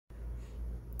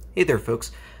Hey there,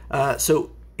 folks.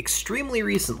 So extremely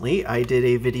recently, I did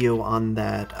a video on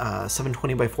that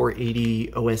 720 by 480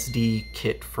 OSD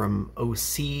kit from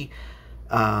OC.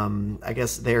 I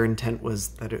guess their intent was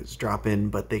that it was drop-in,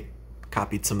 but they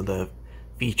copied some of the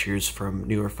features from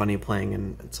newer funnyplaying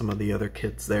and some of the other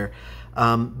kits there.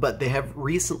 But they have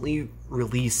recently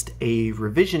released a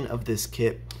revision of this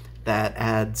kit that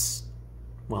adds,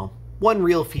 well, one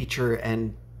real feature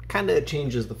and kind of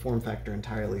changes the form factor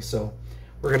entirely. So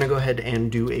we're going to go ahead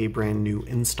and do a brand new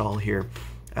install here.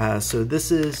 So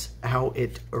this is how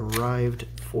it arrived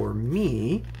for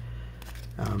me.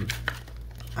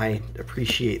 I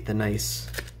appreciate the nice,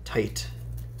 tight,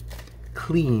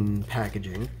 clean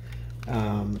packaging.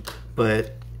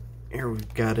 But here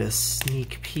we've got a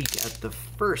sneak peek at the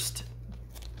first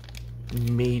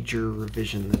major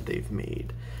revision that they've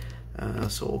made.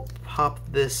 So we'll pop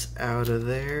this out of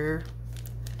there.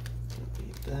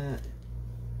 Delete that.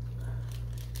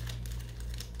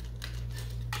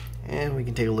 And we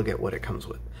can take a look at what it comes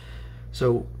with.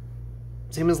 So,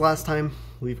 same as last time,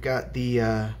 we've got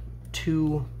the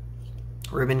two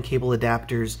ribbon cable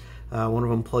adapters. One of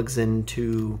them plugs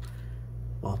into,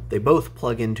 well, they both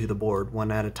plug into the board,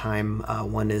 one at a time.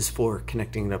 One is for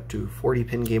connecting it up to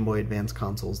 40-pin Game Boy Advance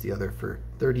consoles, the other for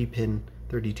 30-pin,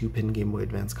 32-pin Game Boy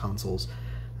Advance consoles.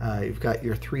 You've got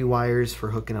your 3 wires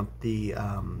for hooking up the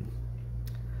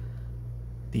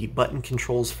button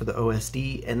controls for the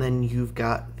OSD, and then you've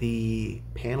got the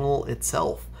panel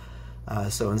itself.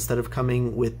 So instead of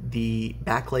coming with the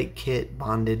backlight kit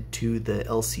bonded to the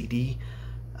LCD,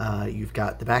 you've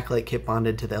got the backlight kit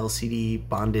bonded to the LCD,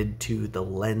 bonded to the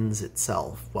lens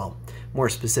itself. Well, more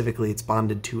specifically, it's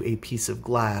bonded to a piece of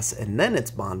glass, and then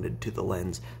it's bonded to the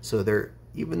lens. So there,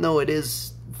 even though it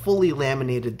is fully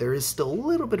laminated, there is still a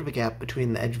little bit of a gap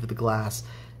between the edge of the glass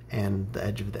and the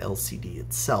edge of the LCD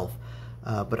itself.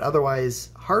 But otherwise,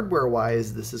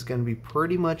 hardware-wise, this is going to be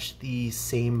pretty much the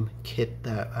same kit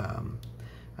that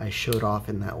I showed off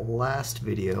in that last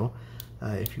video.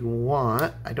 If you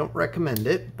want, I don't recommend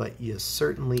it, but you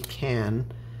certainly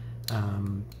can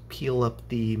peel up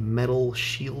the metal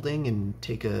shielding and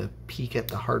take a peek at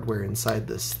the hardware inside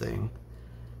this thing.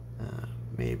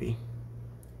 Maybe.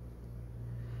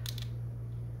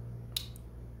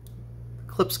 The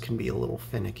clips can be a little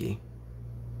finicky.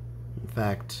 In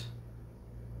fact,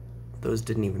 those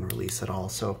didn't even release at all,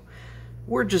 so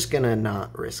we're just gonna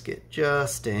not risk it,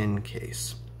 just in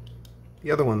case.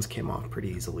 The other ones came off pretty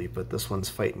easily, but this one's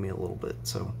fighting me a little bit,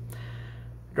 so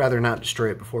I'd rather not destroy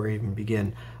it before I even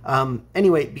begin.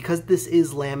 Anyway, because this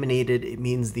is laminated, it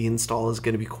means the install is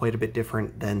going to be quite a bit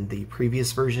different than the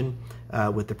previous version.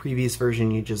 With the previous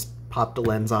version, you just popped a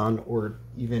lens on, or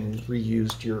even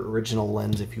reused your original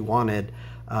lens if you wanted,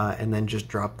 and then just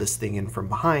dropped this thing in from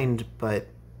behind. But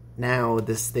now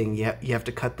this thing, you have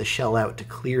to cut the shell out to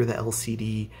clear the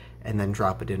LCD and then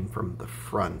drop it in from the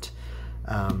front.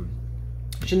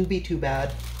 Shouldn't be too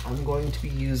bad. I'm going to be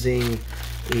using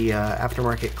a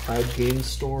aftermarket cloud game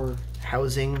store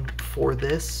housing for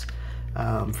this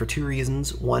for 2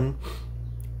 reasons. One,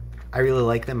 I really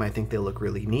like them. I think they look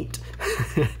really neat.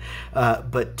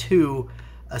 But 2,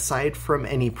 aside from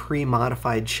any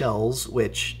pre-modified shells,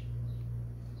 which,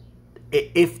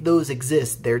 if those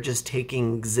exist, they're just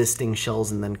taking existing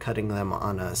shells and then cutting them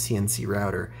on a CNC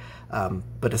router.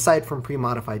 But aside from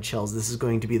pre-modified shells, this is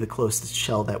going to be the closest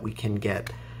shell that we can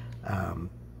get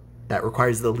that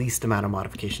requires the least amount of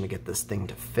modification to get this thing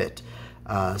to fit.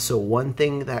 So one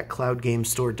thing that Cloud Game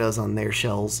Store does on their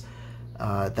shells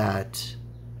that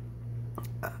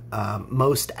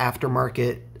most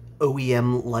aftermarket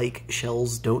OEM-like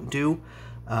shells don't do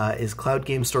is Cloud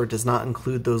Game Store does not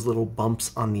include those little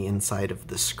bumps on the inside of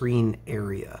the screen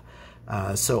area.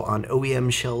 So on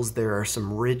OEM shells, there are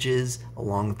some ridges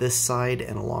along this side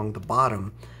and along the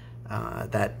bottom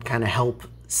that kind of help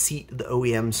seat the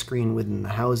OEM screen within the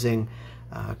housing.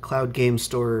 Cloud Game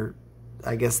Store,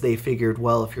 I guess they figured,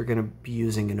 well, if you're going to be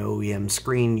using an OEM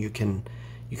screen, you can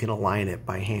align it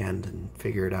by hand and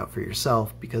figure it out for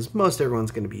yourself, because most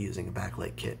everyone's going to be using a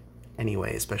backlight kit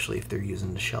anyway, especially if they're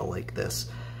using a shell like this.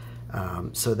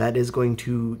 So that is going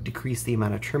to decrease the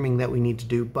amount of trimming that we need to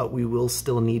do, but we will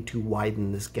still need to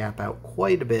widen this gap out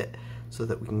quite a bit so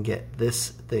that we can get this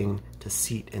thing to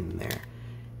seat in there.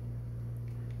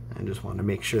 I just want to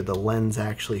make sure the lens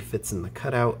actually fits in the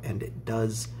cutout, and it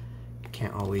does.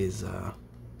 Can't always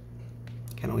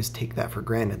take that for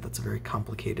granted. That's a very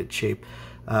complicated shape.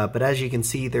 But as you can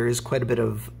see, there is quite a bit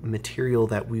of material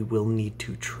that we will need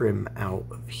to trim out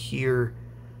of here.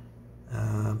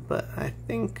 But I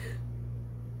think,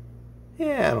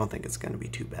 yeah, I don't think it's going to be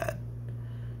too bad.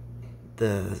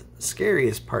 the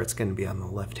scariest part's going to be on the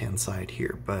left-hand side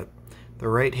here, but the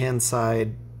right-hand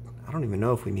side, I don't even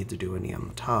know if we need to do any on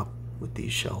the top with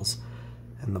these shells,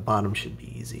 and the bottom should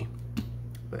be easy.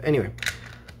 But anyway,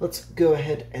 let's go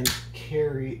ahead and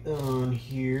carry on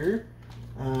here.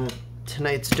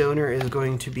 Tonight's donor is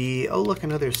going to be, oh look,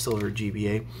 another silver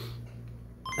GBA.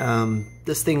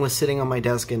 This thing was sitting on my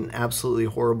desk in absolutely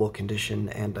horrible condition,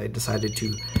 and I decided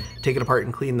to take it apart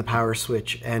and clean the power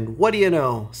switch, and what do you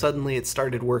know, suddenly it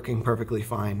started working perfectly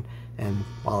fine. And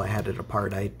while I had it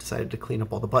apart, I decided to clean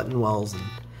up all the button wells. And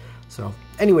so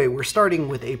anyway, we're starting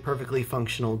with a perfectly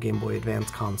functional Game Boy Advance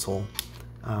console.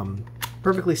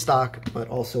 Perfectly stock, but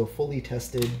also fully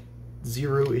tested,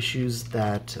 zero issues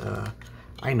that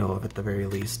I know of at the very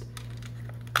least.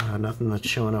 Nothing that's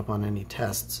showing up on any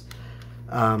tests.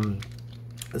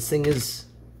 This thing is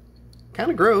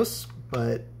kind of gross,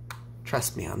 but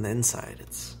trust me, on the inside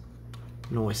it's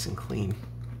nice and clean.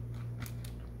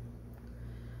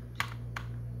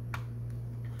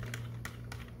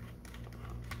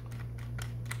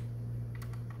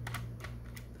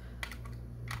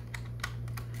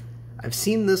 I've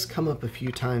seen this come up a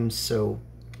few times, so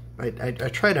I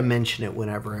try to mention it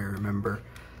whenever I remember.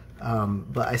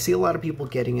 But I see a lot of people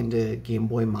getting into Game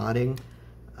Boy modding,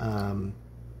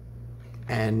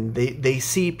 and they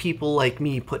see people like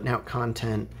me putting out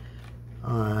content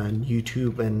on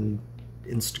YouTube and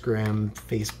Instagram,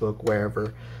 Facebook,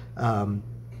 wherever.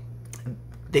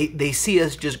 They see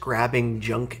us just grabbing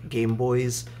junk Game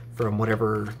Boys from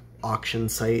whatever auction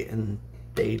site, and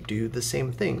they do the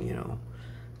same thing, you know.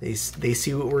 They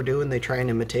see what we're doing, they try and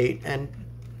imitate, and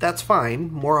that's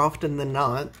fine. More often than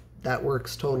not, that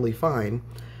works totally fine.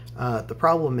 The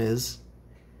problem is,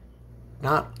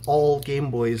 not all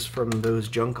Game Boys from those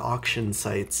junk auction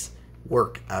sites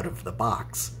work out of the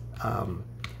box.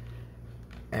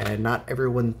 And not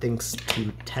everyone thinks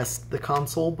to test the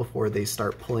console before they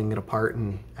start pulling it apart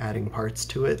and adding parts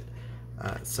to it.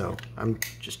 So I'm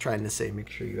just trying to say, make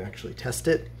sure you actually test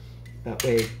it. That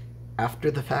way,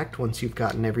 after the fact, once you've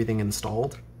gotten everything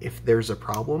installed, if there's a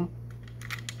problem,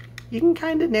 you can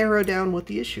kind of narrow down what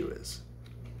the issue is.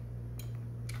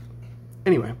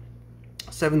 Anyway,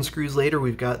 7 screws later,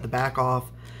 we've got the back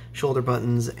off, shoulder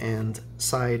buttons, and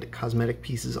side cosmetic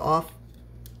pieces off.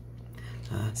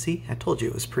 See, I told you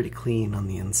it was pretty clean on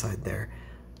the inside there.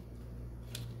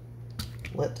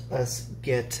 Let us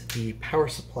get the power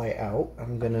supply out.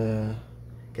 I'm gonna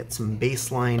get some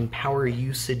baseline power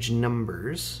usage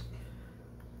numbers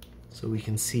so we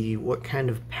can see what kind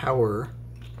of power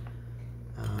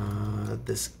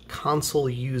this console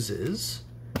uses,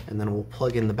 and then we'll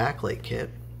plug in the backlight kit,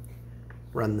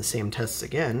 run the same tests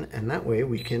again, and that way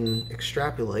we can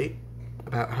extrapolate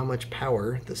about how much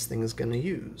power this thing is going to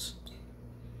use.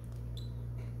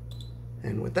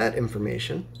 And with that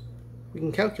information, we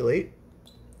can calculate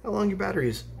how long your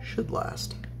batteries should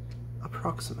last,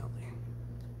 approximately.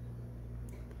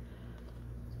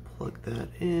 Plug that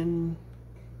in.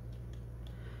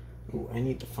 Ooh, I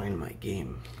need to find my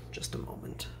game. Just a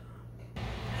moment.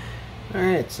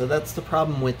 Alright, so that's the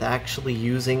problem with actually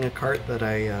using a cart that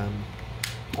I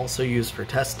also use for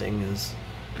testing, is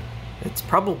it's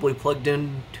probably plugged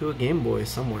into a Game Boy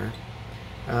somewhere.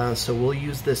 So we'll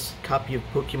use this copy of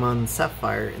Pokemon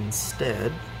Sapphire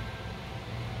instead.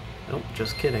 Nope,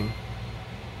 just kidding.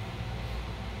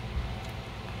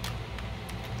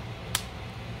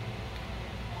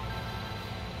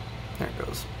 There it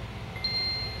goes.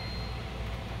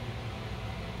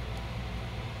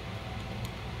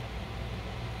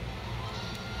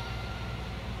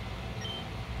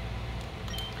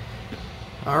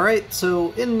 Alright,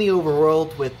 so in the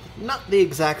overworld, with not the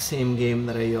exact same game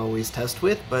that I always test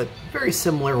with, but very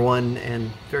similar one and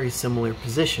very similar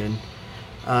position,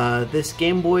 this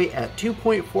Game Boy at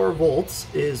 2.4 volts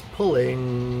is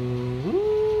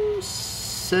pulling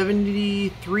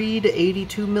 73 to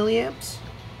 82 milliamps?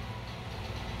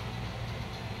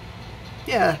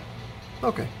 Yeah,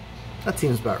 okay, that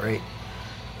seems about right.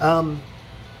 A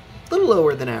little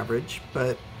lower than average,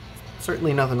 but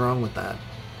certainly nothing wrong with that.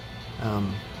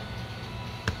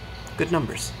 Good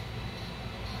numbers.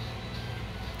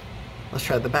 Let's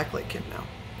try the backlight kit now.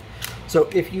 So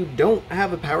if you don't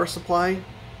have a power supply,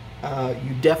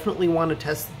 you definitely want to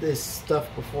test this stuff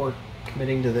before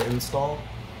committing to the install,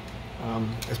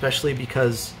 especially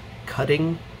because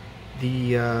cutting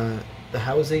the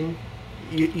housing,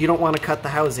 you don't want to cut the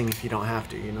housing if you don't have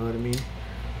to, you know what I mean?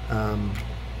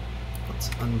 Let's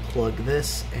unplug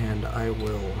this, and I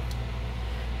will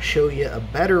show you a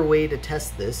better way to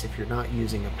test this if you're not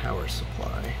using a power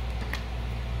supply.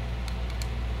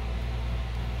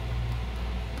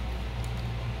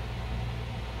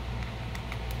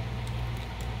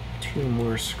 2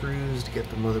 more screws to get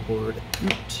the motherboard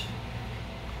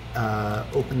out.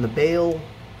 Open the bail,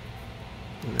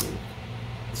 and then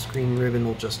the screen ribbon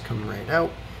will just come right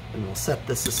out, and we'll set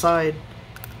this aside.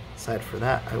 Aside for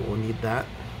that, I will need that.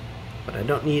 But I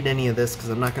don't need any of this because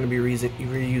I'm not going to be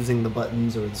reusing the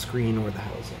buttons or the screen or the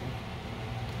housing.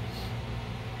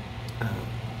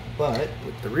 But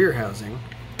with the rear housing,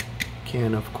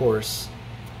 can of course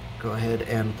go ahead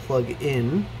and plug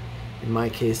in my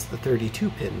case, the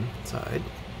 32-pin side.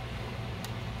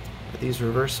 Are these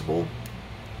reversible?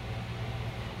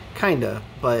 Kinda,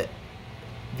 but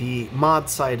the mod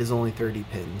side is only 30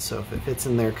 pins, so if it fits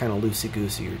in there kind of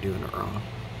loosey-goosey, you're doing it wrong.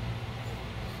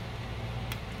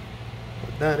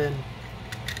 Put that in.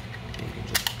 And you can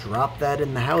just drop that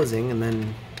in the housing and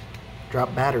then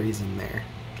drop batteries in there.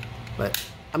 But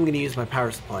I'm going to use my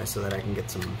power supply so that I can get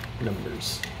some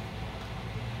numbers.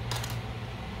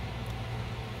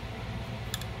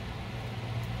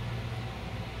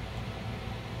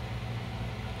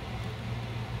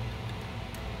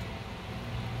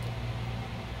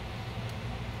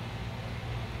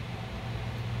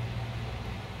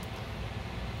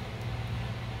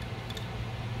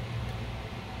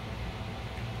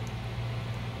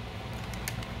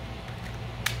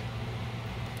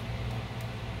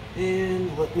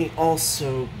 And let me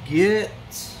also get...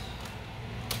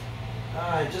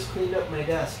 I just cleaned up my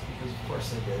desk because of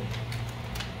course I did.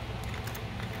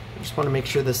 I just want to make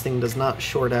sure this thing does not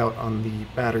short out on the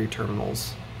battery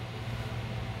terminals.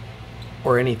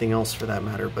 Or anything else for that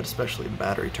matter, but especially the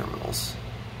battery terminals.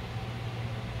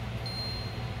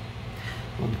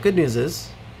 Well, the good news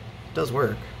is, it does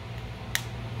work.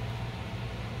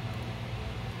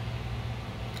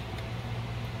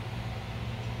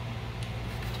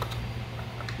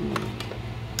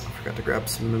 I forgot to grab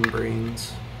some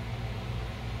membranes.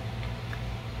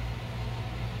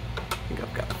 I think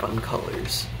I've got fun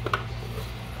colors.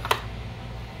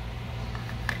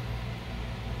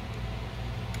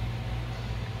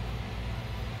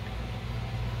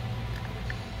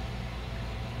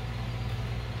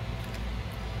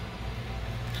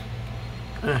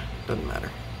 Doesn't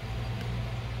matter.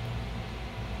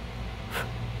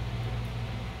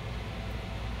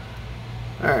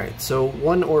 Alright, so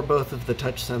one or both of the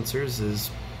touch sensors is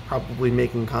probably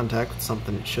making contact with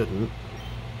something it shouldn't.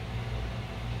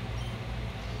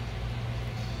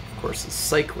 Of course, it's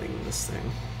cycling this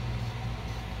thing.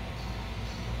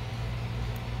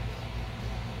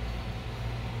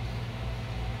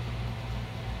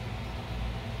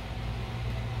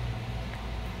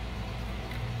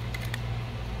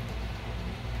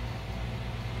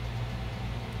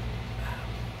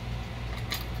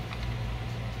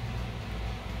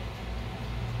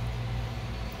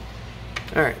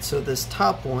 Alright, so this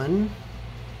top one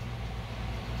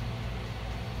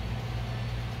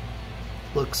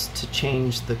looks to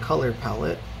change the color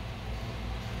palette.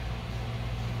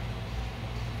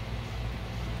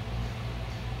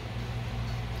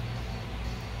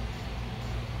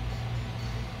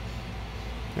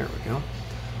 There we go.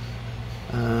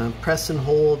 Press and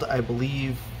hold, I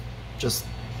believe, just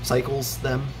cycles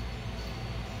them.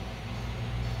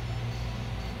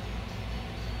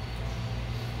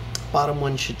 Bottom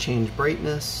one should change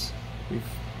brightness. We've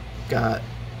got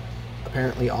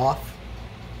apparently off.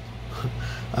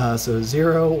 So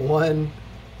 0, 1,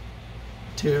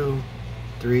 2,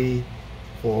 3,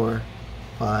 4,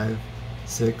 5,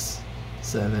 6,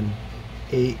 7,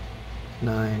 8,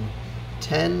 9,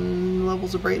 10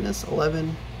 levels of brightness.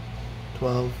 11,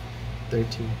 12,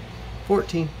 13,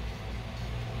 14.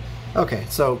 Okay,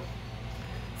 so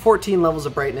 14 levels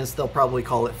of brightness. They'll probably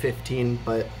call it 15,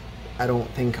 but I don't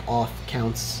think off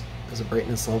counts as a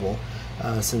brightness level,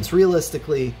 since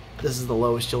realistically this is the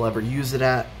lowest you'll ever use it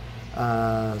at.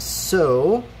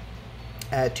 So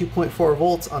at 2.4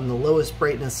 volts on the lowest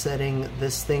brightness setting,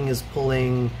 this thing is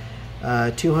pulling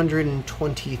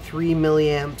 223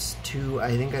 milliamps to,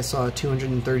 I think I saw a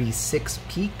 236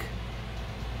 peak.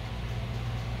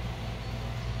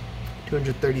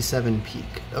 237 peak.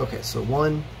 Okay, so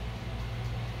 1,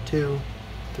 2,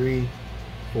 3,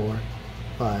 4,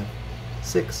 5,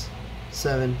 6,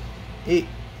 7, 8,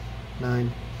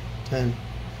 9, 10,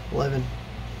 11,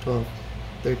 12,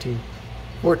 13,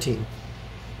 14.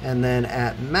 And then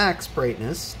at max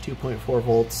brightness, 2.4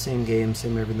 volts, same game,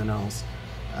 same everything else,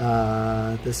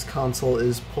 this console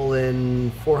is pulling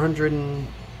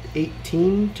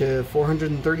 418 to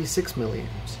 436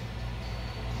 milliamps.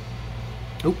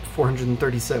 Oop,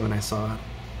 437 I saw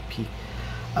peak.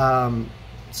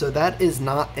 So that is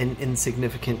not an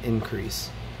insignificant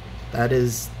increase.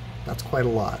 That's quite a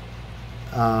lot.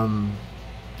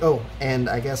 Oh, and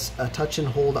I guess a touch and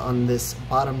hold on this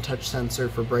bottom touch sensor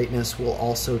for brightness will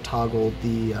also toggle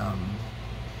the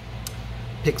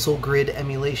pixel grid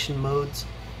emulation modes.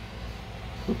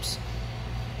 Oops.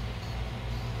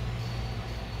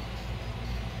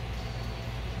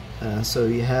 So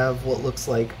you have what looks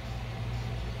like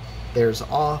there's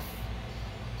off.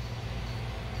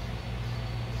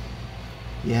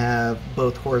 You have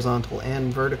both horizontal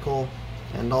and vertical,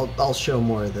 and I'll show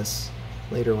more of this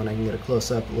later when I can get a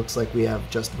close-up. It looks like we have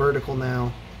just vertical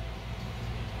now,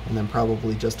 and then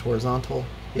probably just horizontal.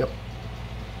 Yep.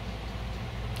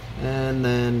 And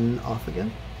then off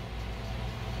again.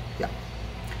 Yeah.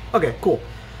 Okay, cool.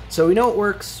 So we know it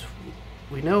works.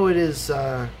 We know it is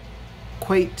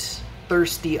quite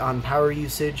thirsty on power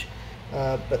usage,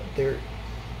 but there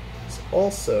is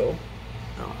also...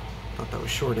 Oh, I thought that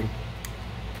was shorting.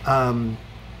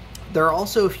 There are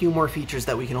also a few more features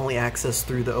that we can only access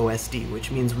through the OSD, which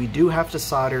means we do have to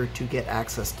solder to get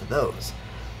access to those.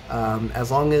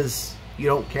 As long as you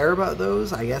don't care about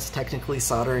those, I guess technically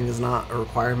soldering is not a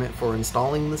requirement for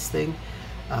installing this thing,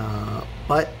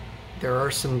 but there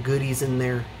are some goodies in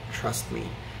there, trust me.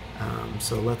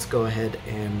 So let's go ahead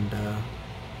and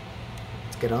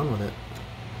let's get on with it.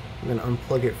 I'm going to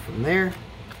unplug it from there,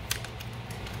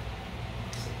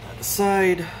 set that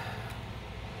aside.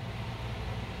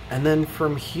 And then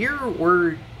from here,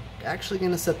 we're actually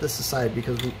going to set this aside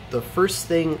because the first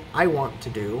thing I want to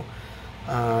do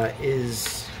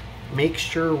is make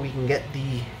sure we can get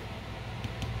the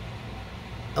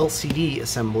LCD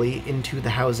assembly into the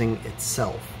housing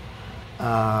itself.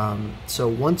 So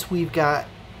once we've got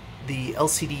the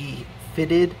LCD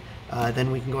fitted,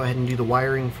 then we can go ahead and do the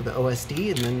wiring for the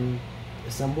OSD and then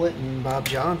assemble it and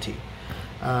Bob's your auntie.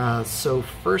 So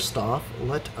first off,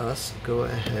 let us go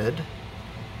ahead.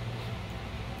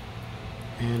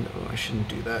 And, oh, I shouldn't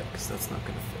do that because that's not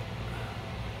going to fit.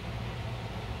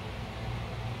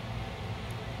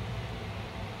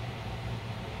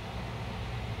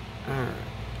 Alright,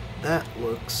 that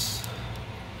looks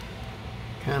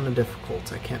kind of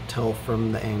difficult. I can't tell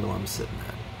from the angle I'm sitting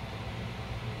at.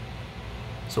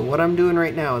 So what I'm doing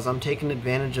right now is I'm taking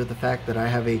advantage of the fact that I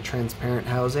have a transparent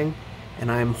housing,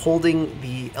 and I'm holding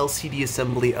the LCD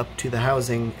assembly up to the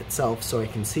housing itself so I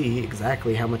can see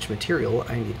exactly how much material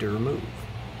I need to remove.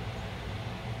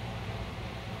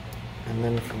 And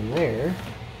then from there,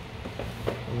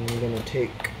 I'm going to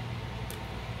take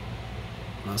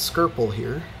my scalpel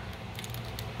here,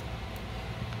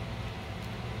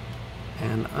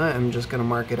 and I'm just going to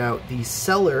mark it out. The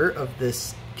seller of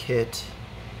this kit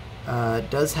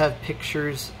does have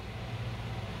pictures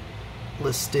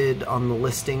listed on the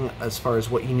listing as far as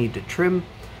what you need to trim,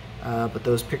 but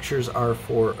those pictures are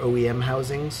for OEM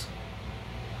housings,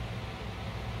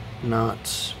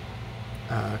 not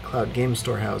Cloud Game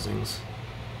Store housings.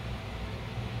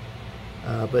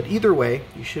 But either way,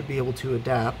 you should be able to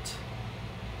adapt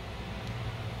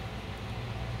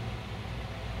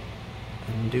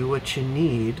and do what you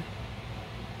need.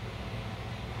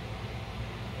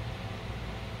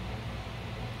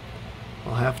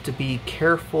 I'll have to be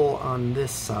careful on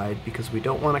this side because we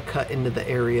don't want to cut into the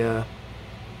area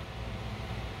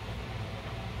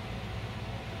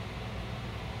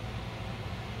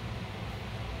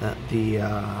that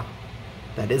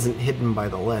that isn't hidden by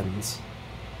the lens.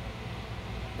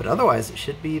 But otherwise, it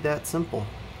should be that simple.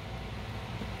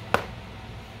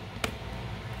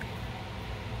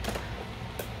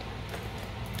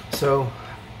 So,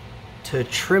 to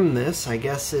trim this, I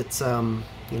guess it's, you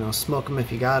know, smoke them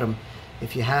if you got them.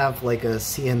 If you have like a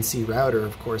CNC router,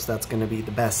 of course, that's going to be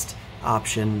the best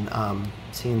option.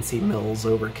 CNC mill's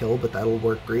overkill, but that'll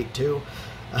work great too.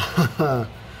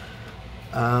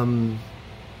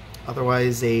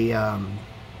 Otherwise, a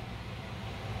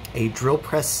drill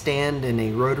press stand and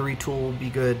a rotary tool would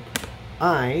be good.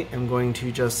 I am going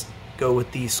to just go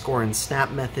with the score and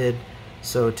snap method.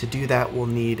 So to do that, we'll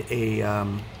need a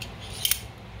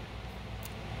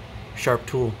sharp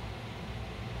tool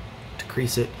to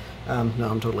crease it. No,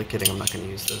 I'm totally kidding. I'm not going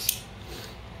to use this.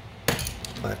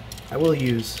 But I will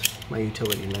use my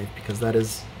utility knife because that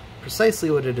is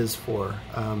precisely what it is for.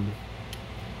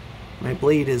 My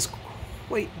blade is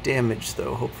quite damaged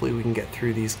though. Hopefully we can get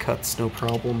through these cuts no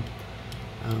problem.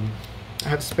 I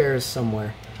have spares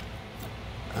somewhere.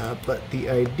 But the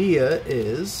idea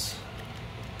is,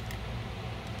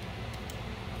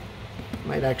 it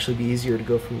might actually be easier to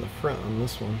go from the front on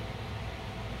this one.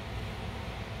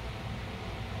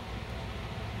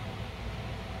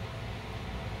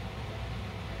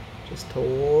 Just to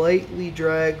lightly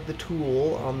drag the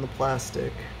tool on the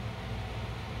plastic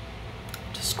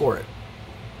to score it.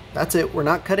 That's it. We're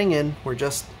not cutting in. We're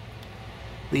just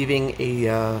leaving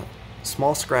a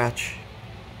small scratch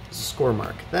as a score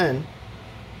mark. Then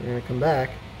you're going to come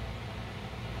back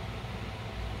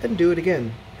and do it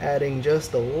again, adding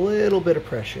just a little bit of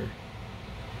pressure.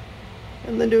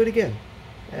 And then do it again,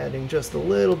 adding just a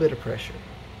little bit of pressure.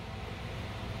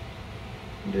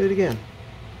 And do it again.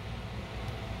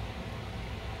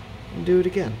 And do it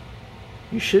again.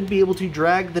 You should be able to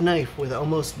drag the knife with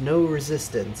almost no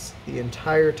resistance the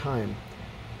entire time.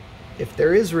 If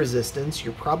there is resistance,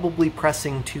 you're probably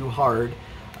pressing too hard,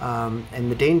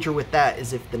 and the danger with that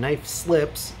is if the knife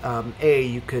slips, A,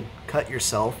 you could cut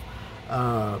yourself,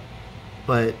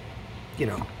 but, you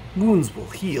know, wounds will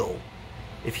heal.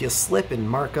 If you slip and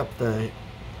mark up the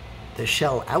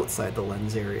shell outside the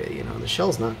lens area, you know, the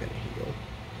shell's not going to heal.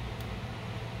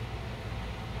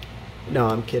 No,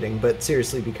 I'm kidding, but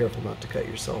seriously, be careful not to cut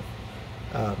yourself.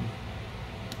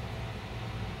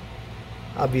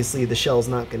 Obviously, the shell's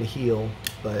not going to heal,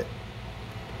 but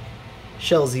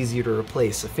shell's easier to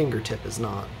replace. A fingertip is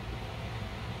not.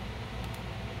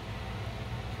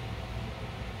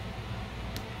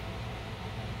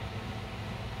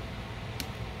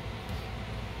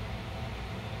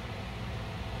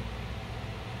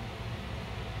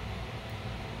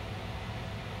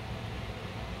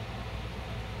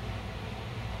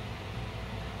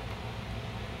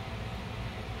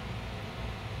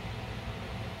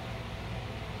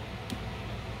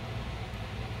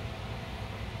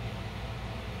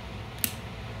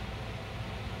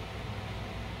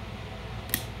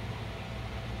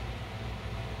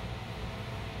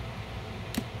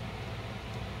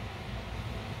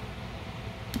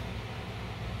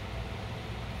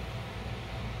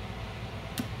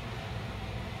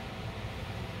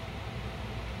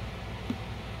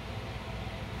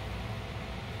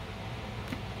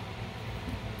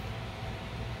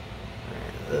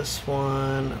 This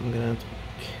one I'm gonna have to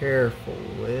be careful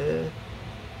with,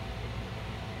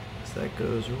 because that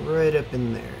goes right up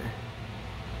in there.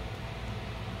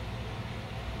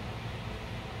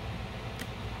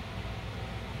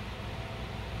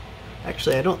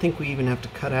 Actually, I don't think we even have to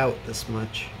cut out this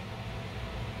much,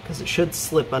 because it should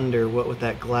slip under, what with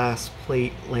that glass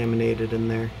plate laminated in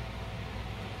there.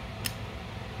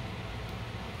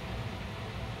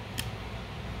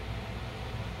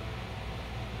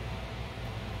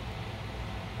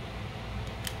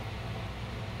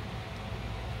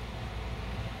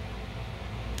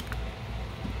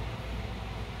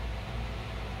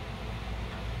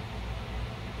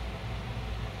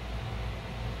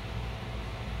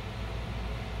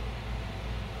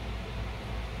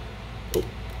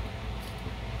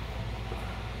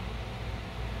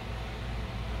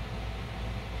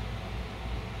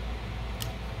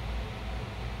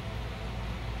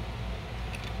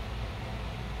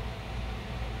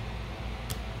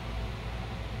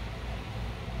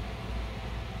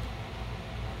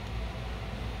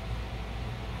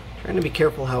 Trying to be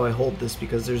careful how I hold this,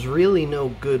 because there's really no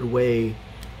good way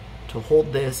to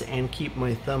hold this and keep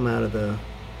my thumb out of the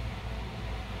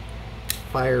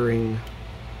firing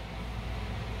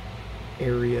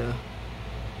area.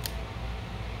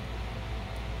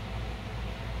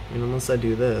 I mean, unless I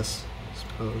do this, I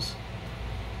suppose.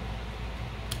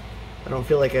 I don't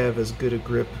feel like I have as good a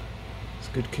grip, as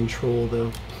good control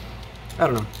though. I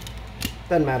don't know.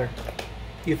 Doesn't matter.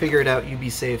 You figure it out, you be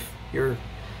safe. Your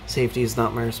safety is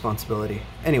not my responsibility.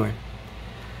 Anyway,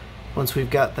 once we've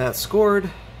got that scored,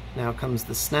 now comes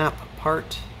the snap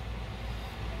part.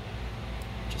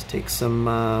 Just take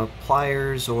some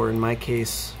pliers, or in my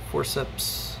case,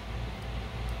 forceps.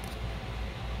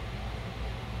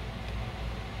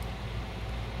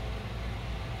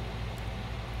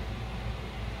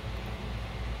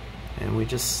 And we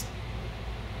just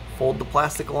fold the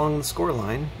plastic along the score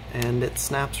line, and it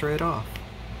snaps right off.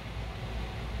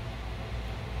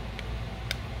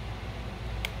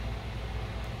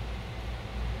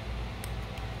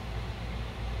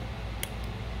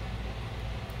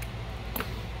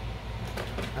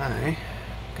 I'm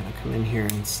gonna come in here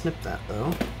and snip that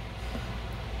though.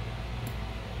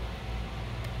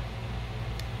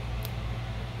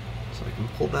 So I can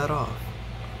pull that off.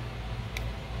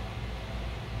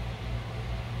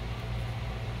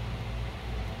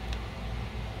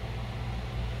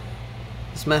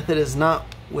 This method is not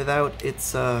without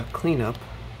its cleanup,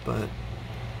 but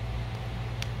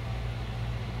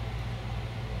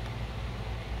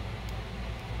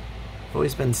I've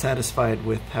always been satisfied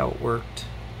with how it worked.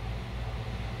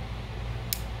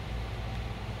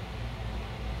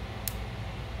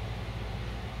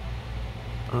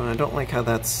 I don't like how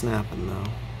that's snapping though.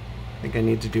 I think I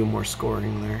need to do more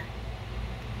scoring there.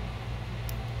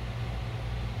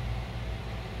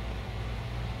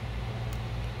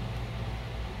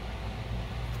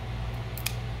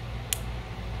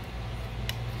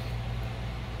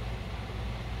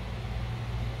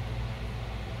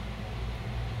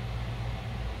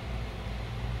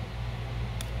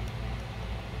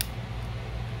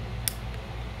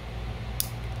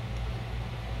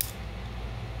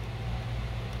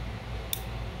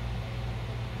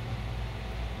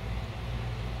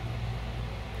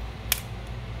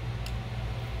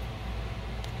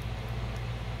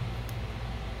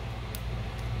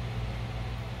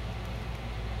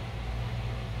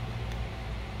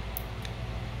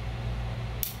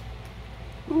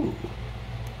 Ooh.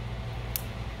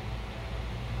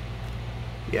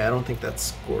 Yeah, I don't think that's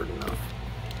scored enough.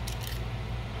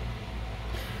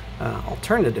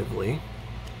 Alternatively,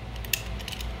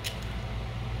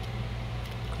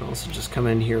 I could also just come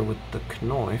in here with the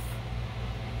knife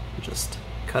and just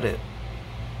cut it.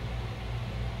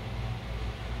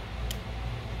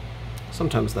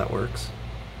 Sometimes that works.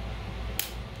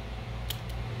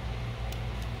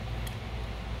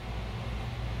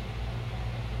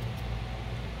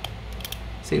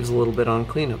 Saves a little bit on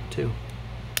cleanup too.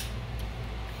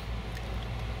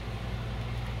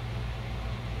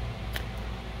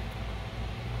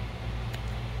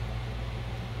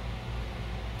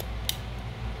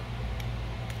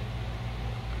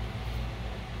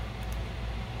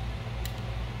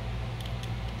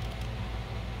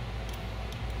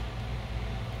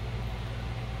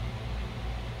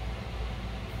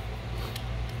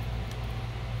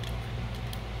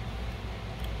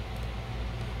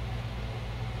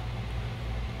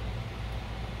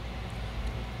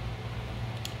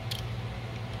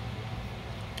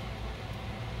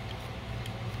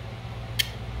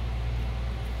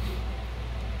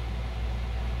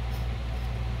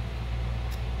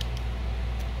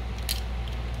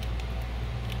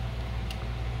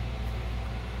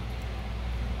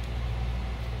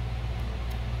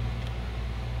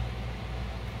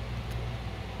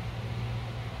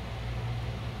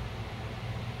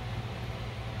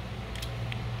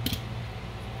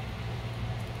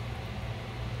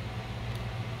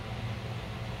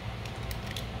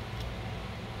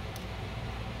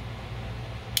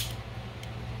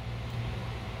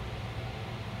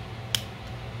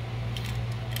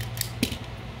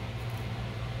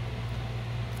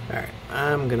 Alright,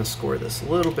 I'm gonna score this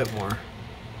a little bit more.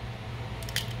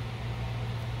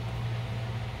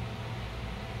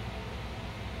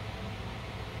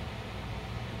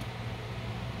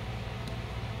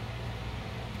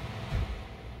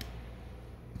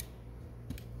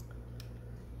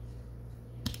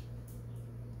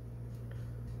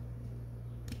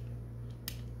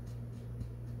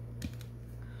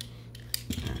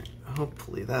 Alright,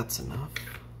 hopefully that's enough.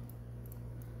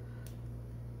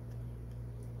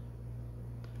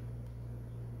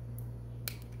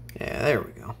 Yeah, there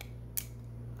we go.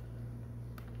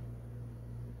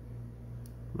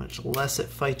 Much less it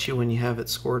fights you when you have it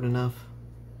scored enough.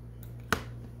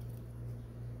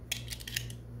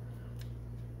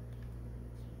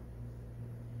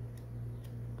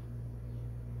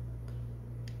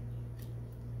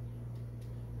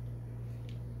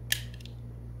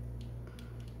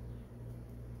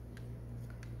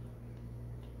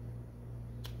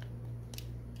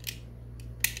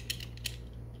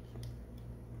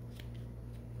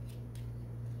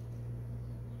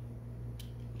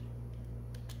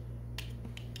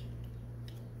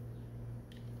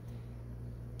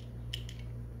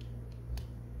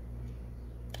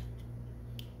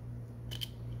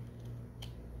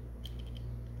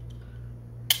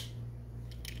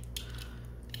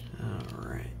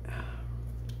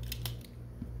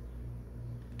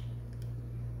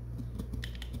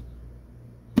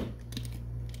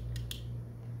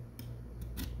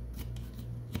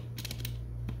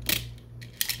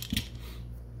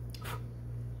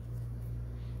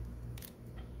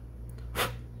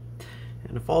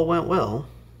 And if all went well,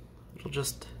 it'll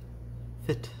just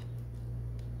fit.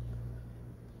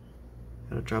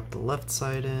 Gotta drop the left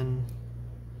side in.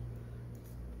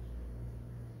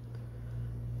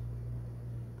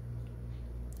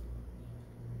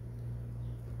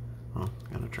 Oh,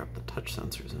 gotta drop the touch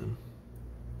sensors in.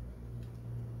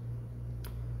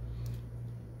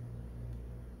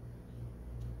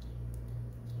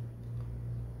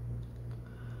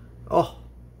 Oh,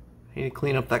 I need to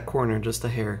clean up that corner just a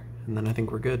hair, and then I think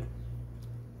we're good.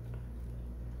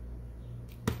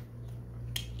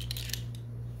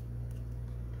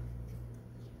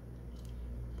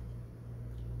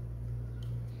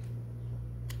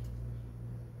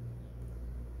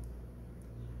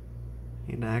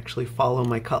 Need to actually follow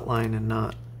my cut line and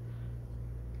not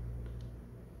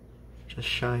just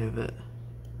shy of it.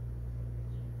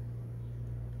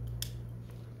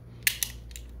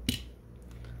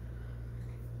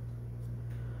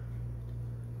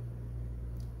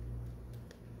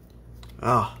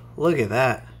 Oh, look at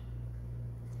that.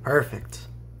 Perfect.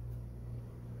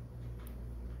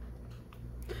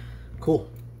 Cool.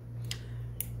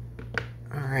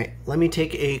 Alright, let me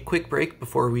take a quick break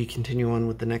before we continue on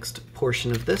with the next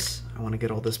portion of this. I want to get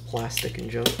all this plastic and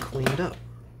junk cleaned up.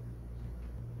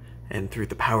 And through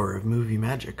the power of movie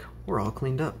magic, we're all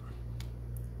cleaned up.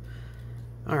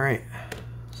 Alright,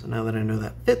 so now that I know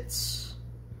that fits,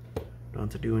 don't have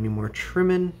to do any more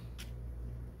trimming.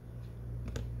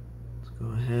 Go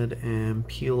ahead and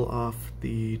peel off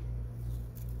the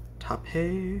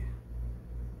tape.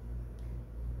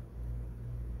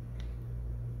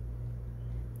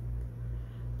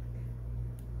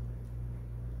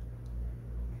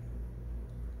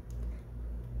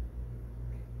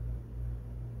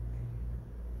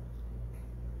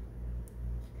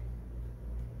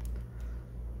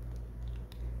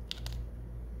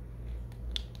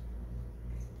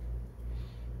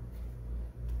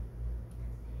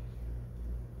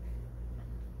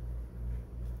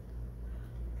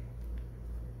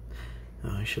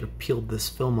 I should have peeled this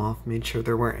film off, made sure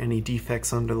there weren't any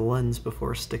defects under the lens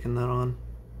before sticking that on.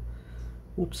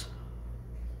 Oops.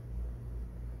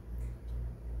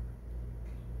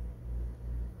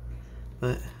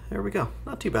 But there we go.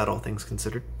 Not too bad, all things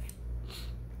considered.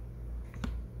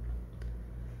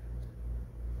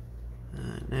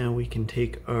 Now we can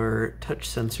take our touch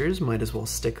sensors, might as well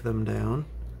stick them down.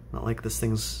 Not like this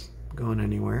thing's going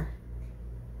anywhere.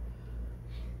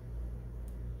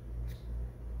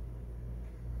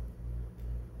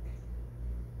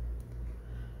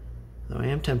 Though I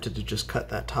am tempted to just cut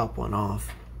that top one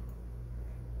off.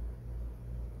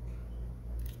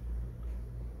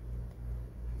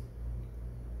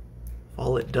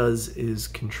 All it does is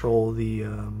control the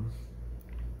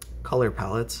color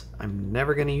palettes. I'm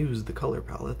never going to use the color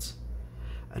palettes.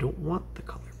 I don't want the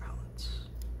color palettes.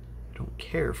 I don't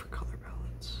care for color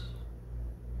palettes.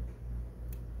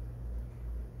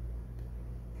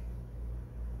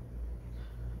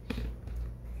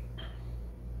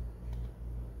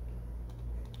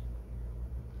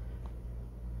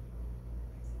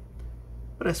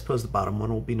 But I suppose the bottom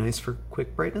one will be nice for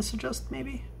quick brightness adjust,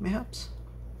 maybe, mayhaps.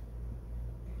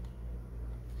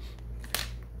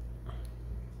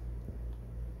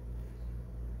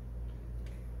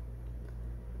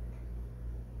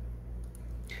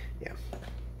 Yeah.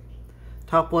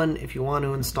 Top one, if you want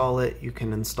to install it, you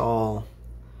can install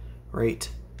right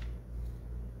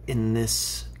in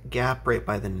this gap right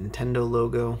by the Nintendo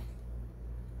logo.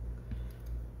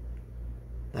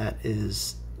 That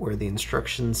is where the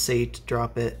instructions say to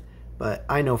drop it, but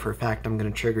I know for a fact I'm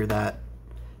going to trigger that,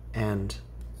 and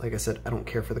like I said, I don't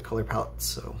care for the color palettes,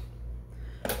 so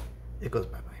it goes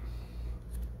bye-bye.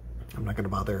 I'm not going to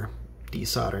bother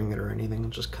desoldering it or anything, I'll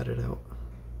just cut it out.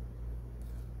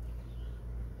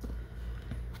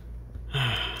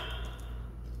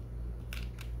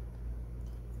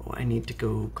 Oh, I need to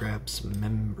go grab some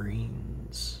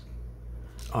membranes.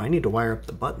 Oh, I need to wire up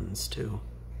the buttons too.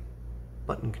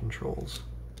 Button controls.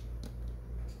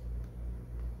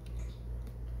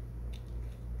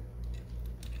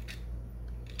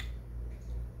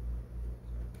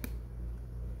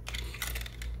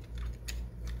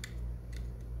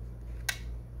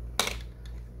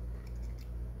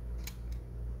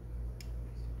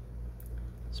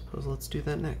 Suppose let's do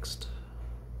that next.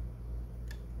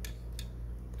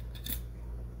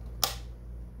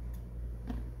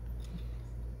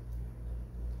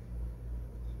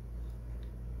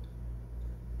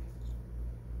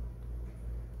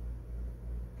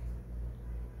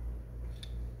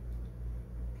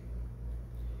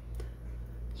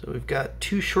 So we've got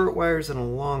two short wires and a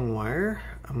long wire.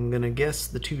 I'm gonna guess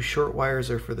the two short wires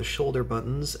are for the shoulder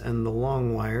buttons and the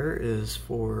long wire is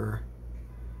for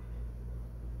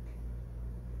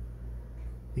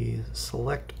the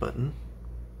select button.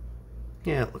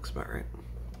 Yeah, it looks about right.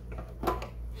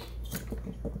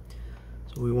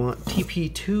 So we want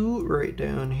TP2 right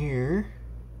down here.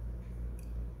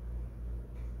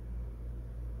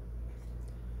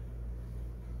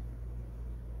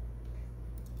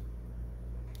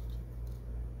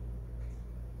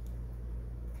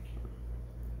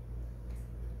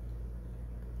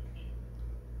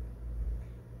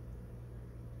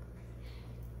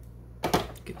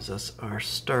 Gives us our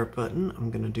start button.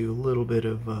 I'm going to do a little bit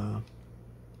of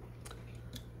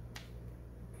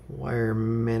wire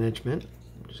management.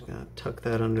 I'm just going to tuck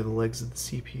that under the legs of the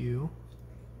CPU.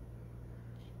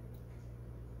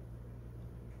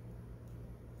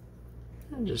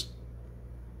 And just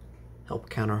help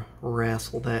kind of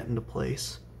wrestle that into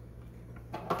place.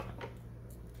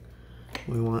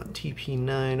 We want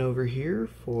TP9 over here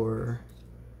for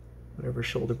whatever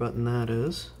shoulder button that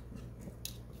is.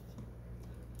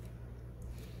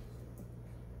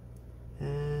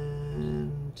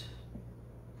 And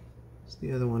it's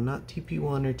the other one, not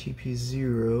TP1 or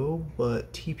TP0,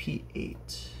 but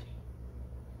TP8.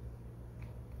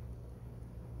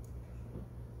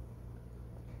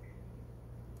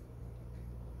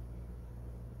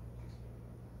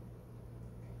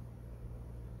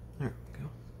 There we go.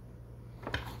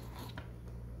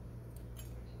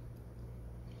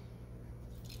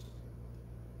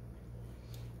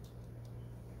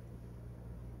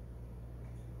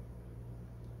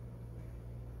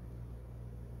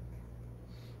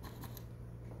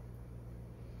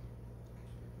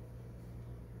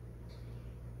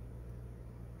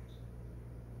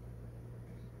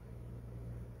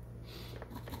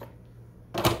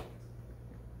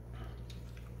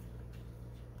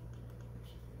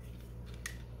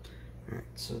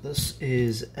 So this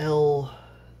is L,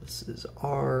 this is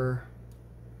R.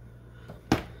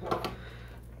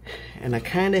 And I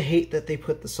kind of hate that they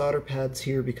put the solder pads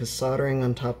here, because soldering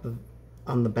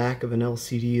on the back of an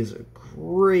LCD is a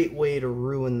great way to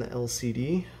ruin the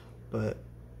LCD, but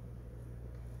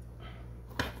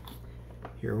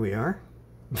here we are.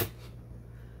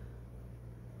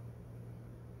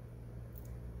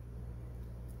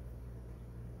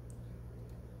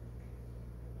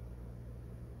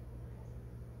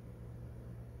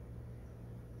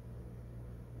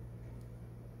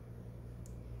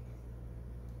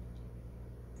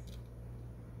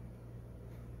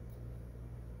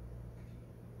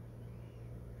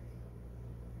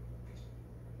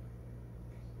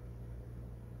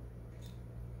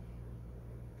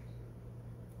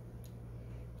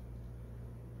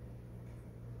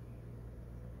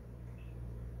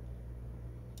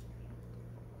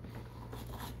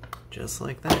 Just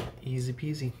like that, easy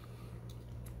peasy.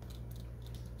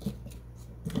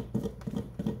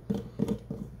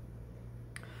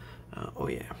 Oh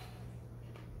yeah.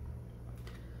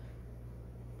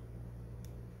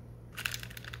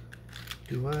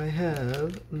 Do I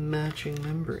have matching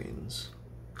membranes?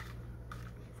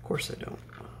 Of course I don't.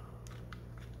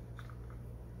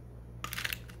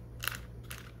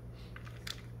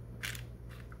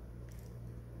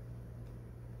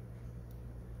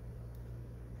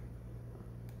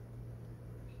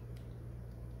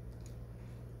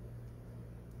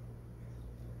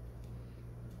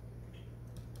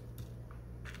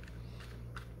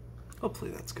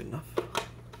 Hopefully that's good enough.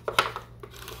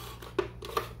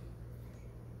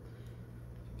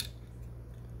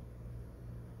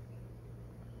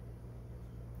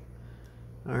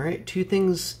 All right, two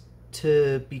things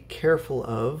to be careful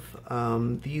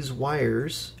of. These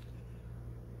wires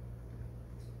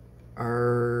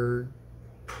are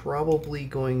probably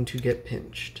going to get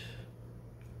pinched.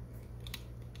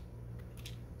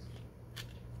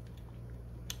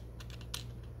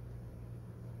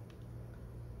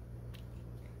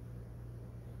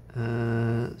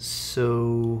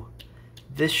 So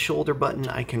this shoulder button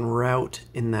I can route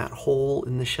in that hole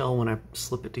in the shell when I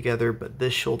slip it together, but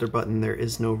this shoulder button there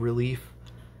is no relief.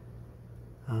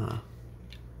 I'm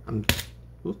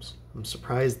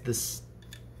surprised this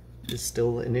is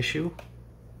still an issue,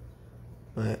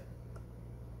 but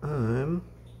I'm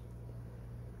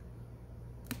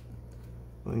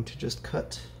going to just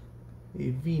cut a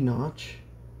V-notch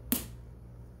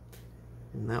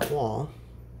in that wall.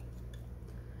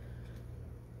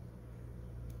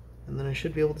 And then I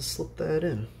should be able to slip that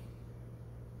in.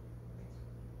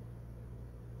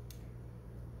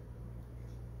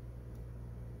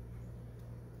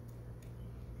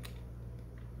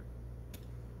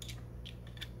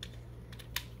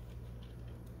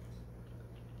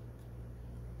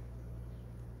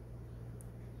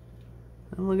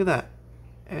 And look at that.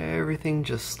 Everything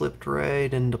just slipped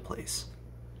right into place.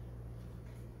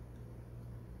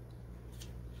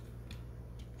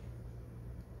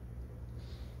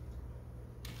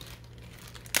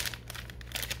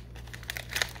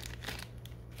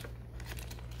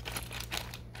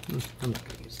 I'm not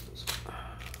going to use those. I'm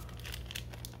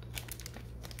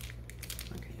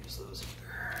not going to use those either.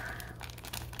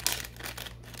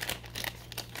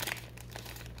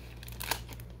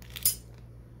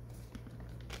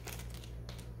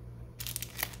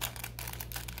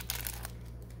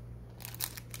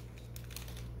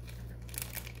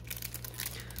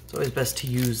 It's always best to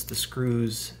use the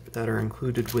screws that are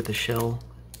included with a shell,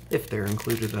 if they're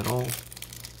included at all.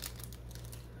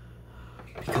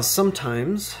 Because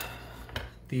sometimes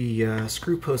the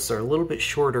screw posts are a little bit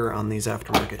shorter on these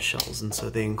aftermarket shells, and so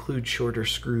they include shorter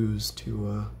screws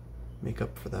to make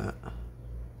up for that.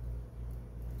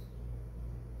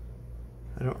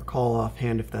 I don't recall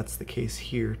offhand if that's the case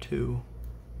here too.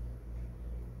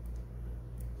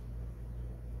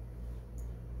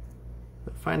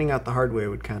 But finding out the hard way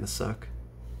would kind of suck.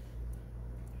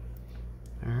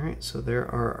 Alright, so there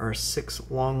are our 6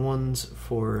 long ones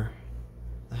for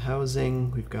the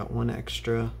housing. We've got one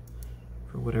extra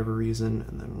for whatever reason,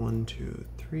 and then 1, 2,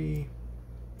 3.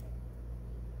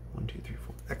 1, 2, 3,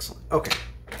 4. Excellent. Okay.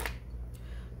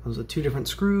 Those are 2 different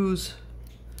screws.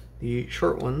 The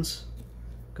short ones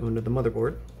go into the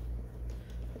motherboard.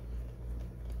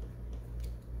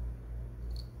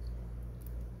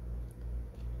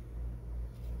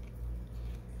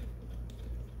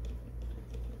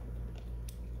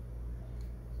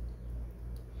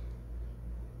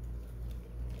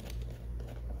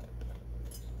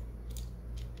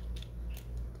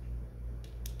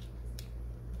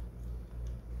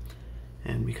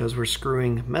 And because we're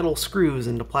screwing metal screws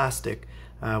into plastic,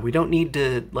 We don't need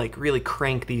to like really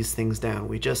crank these things down.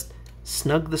 We just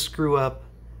snug the screw up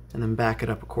and then back it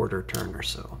up a quarter turn or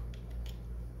so.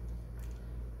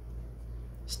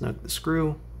 Snug the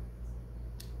screw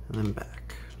and then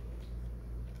back.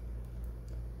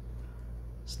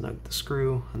 Snug the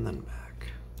screw and then back.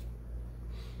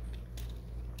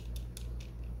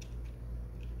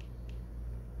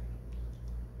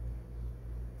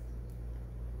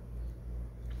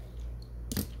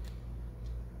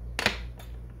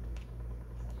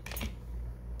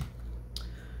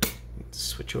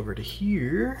 Switch over to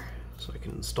here so I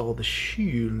can install the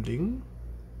shielding.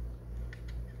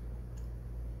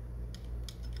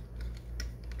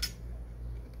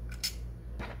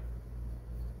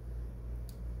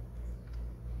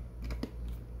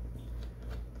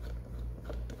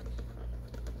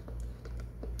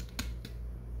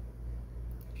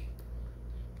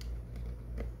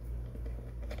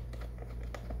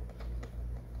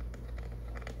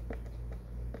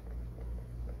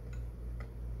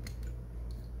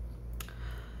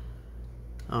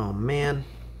 Oh man,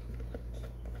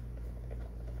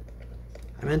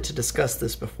 I meant to discuss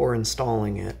this before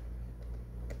installing it.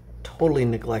 Totally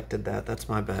neglected that. That's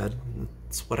my bad.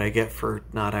 That's what I get for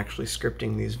not actually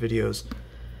scripting these videos.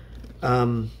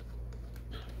 I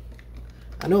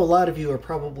know a lot of you are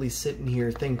probably sitting here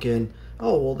thinking,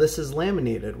 oh, well, this is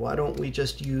laminated. Why don't we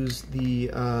just use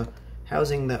the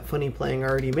housing that funnyplaying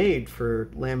already made for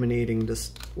laminated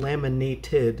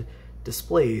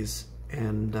displays?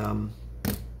 And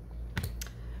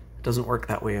it doesn't work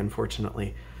that way,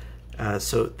 unfortunately.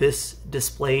 So this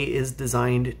display is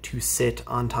designed to sit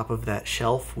on top of that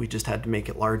shelf. We just had to make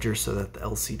it larger so that the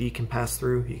LCD can pass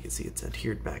through. You can see it's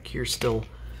adhered back here still.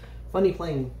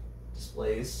 funnyplaying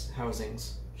displays,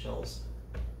 housings, shelves.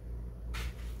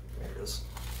 There it is.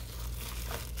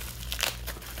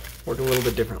 Work a little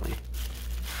bit differently.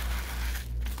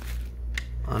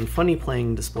 On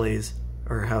funnyplaying displays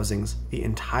or housings, the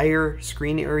entire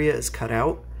screen area is cut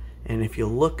out. And if you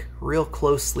look real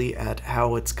closely at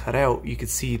how it's cut out, you can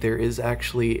see there is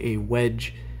actually a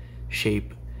wedge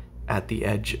shape at the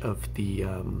edge of the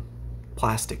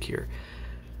plastic here.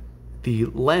 The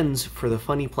lens for the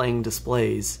funnyplaying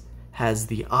displays has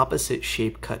the opposite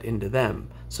shape cut into them,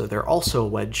 so they're also a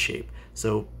wedge shape.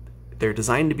 So they're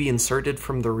designed to be inserted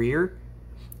from the rear,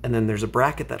 and then there's a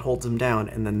bracket that holds them down,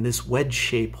 and then this wedge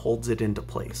shape holds it into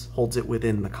place, holds it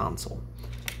within the console.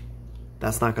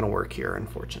 That's not going to work here,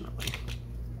 unfortunately.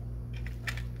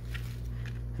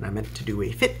 And I meant to do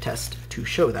a fit test to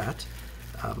show that,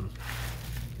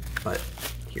 but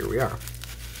here we are.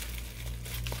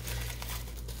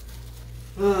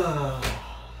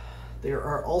 There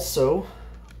are also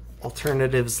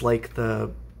alternatives like the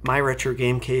My Retro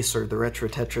Game Case or the Retro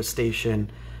Tetra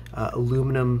Station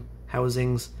aluminum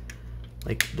housings,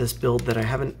 like this build that I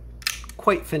haven't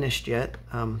quite finished yet.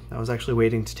 I was actually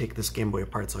waiting to take this Game Boy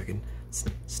apart so I can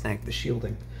snag the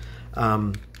shielding.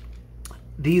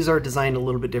 These are designed a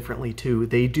little bit differently too.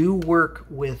 They do work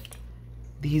with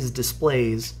these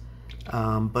displays,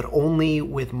 but only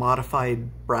with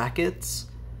modified brackets,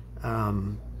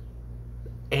 and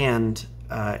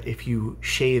if you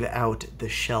shave out the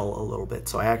shell a little bit.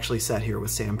 So I actually sat here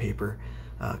with sandpaper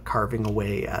carving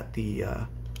away at the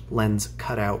lens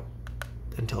cutout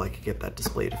until I could get that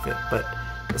display to fit. But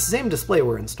it's the same display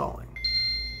we're installing.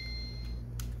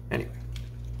 Anyway,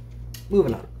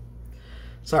 moving on.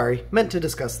 Sorry, meant to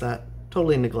discuss that.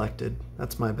 Totally neglected.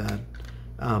 That's my bad.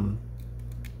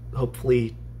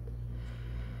 Hopefully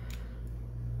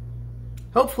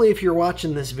if you're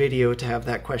watching this video to have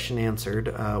that question answered,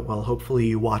 well, hopefully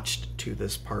you watched to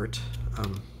this part,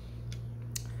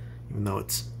 even though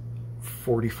it's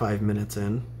 45 minutes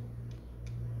in.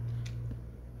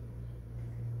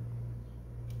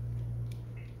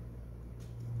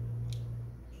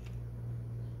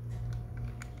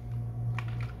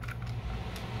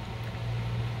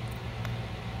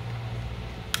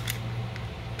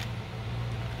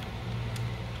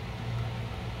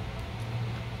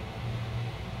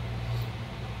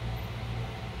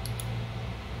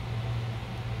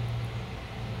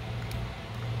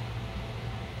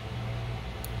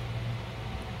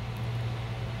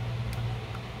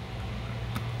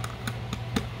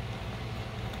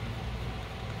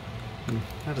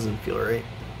 That doesn't feel right.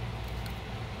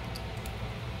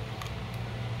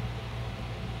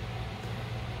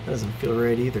 That doesn't feel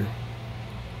right either.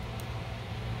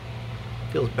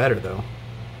 Feels better though.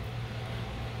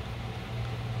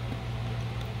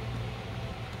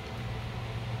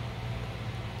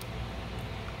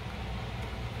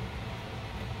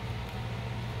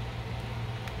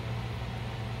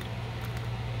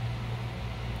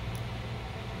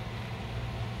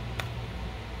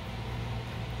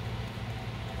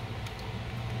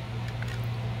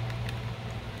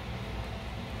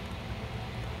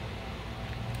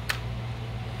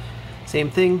 Same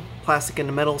thing, plastic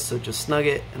into metal, so just snug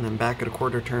it and then back at a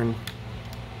quarter turn.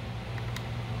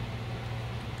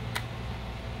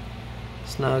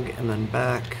 Snug and then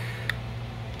back.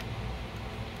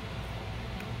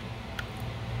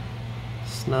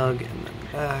 Snug and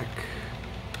then back.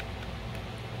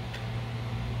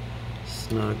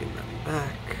 Snug and then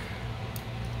back.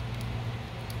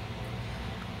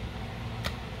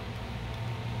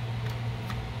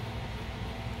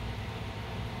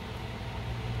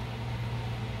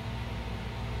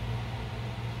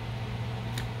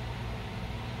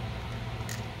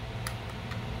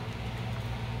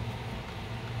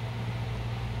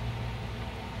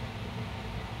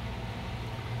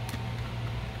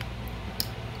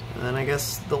 And then I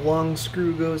guess the long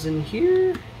screw goes in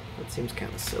here. That seems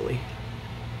kind of silly.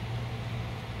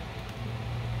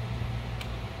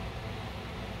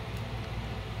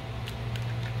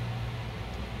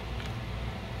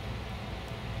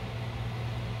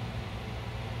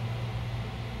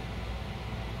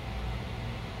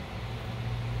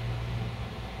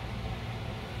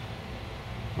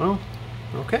 Well,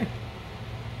 okay.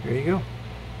 There you go.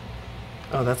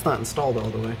 Oh, that's not installed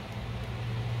all the way.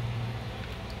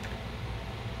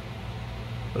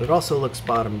 But it also looks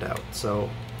bottomed out, so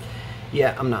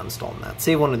yeah, I'm not installing that.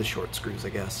 Save one of the short screws, I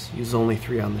guess. Use only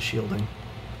 3 on the shielding.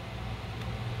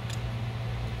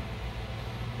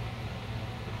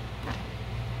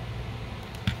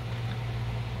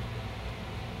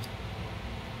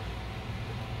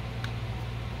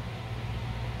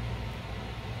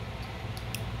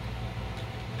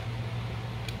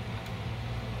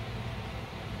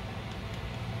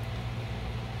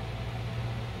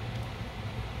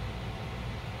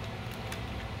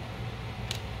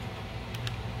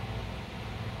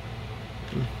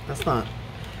 That's not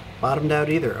bottomed out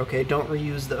either. Okay, don't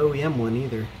reuse the OEM one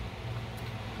either.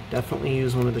 Definitely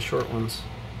use one of the short ones.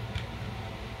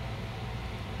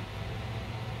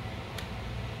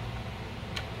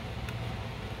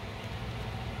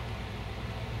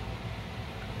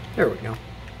 There we go.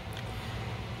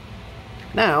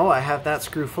 Now I have that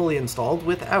screw fully installed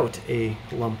without a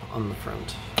lump on the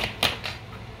front.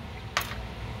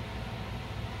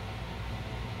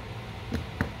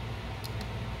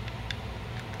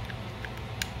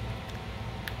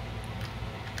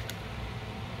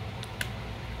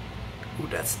 Ooh,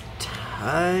 that's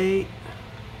tight.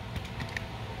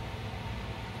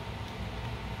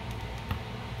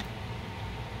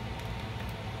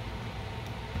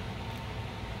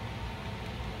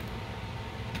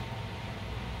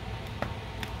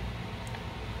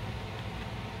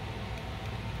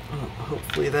 Well,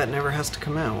 hopefully that never has to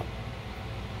come out,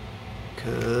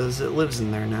 because it lives in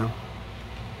there now.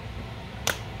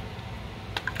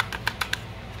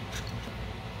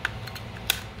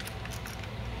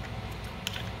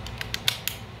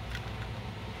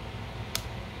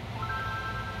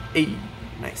 Hey,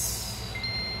 nice.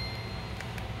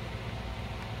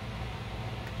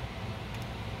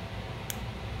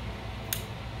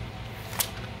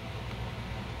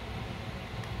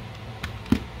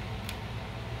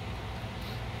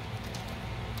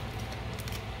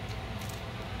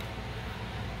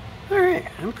 Alright,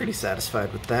 I'm pretty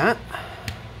satisfied with that.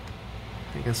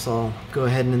 I guess I'll go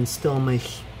ahead and install my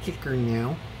kicker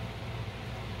now.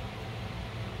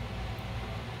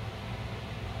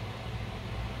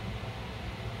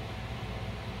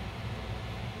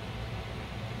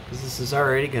 Because this is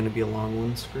already going to be a long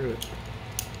one, screw it.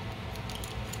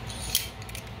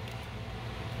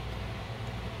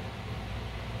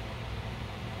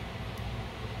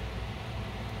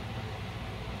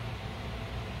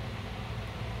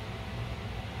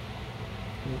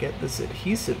 And get this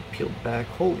adhesive peeled back,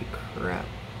 holy crap.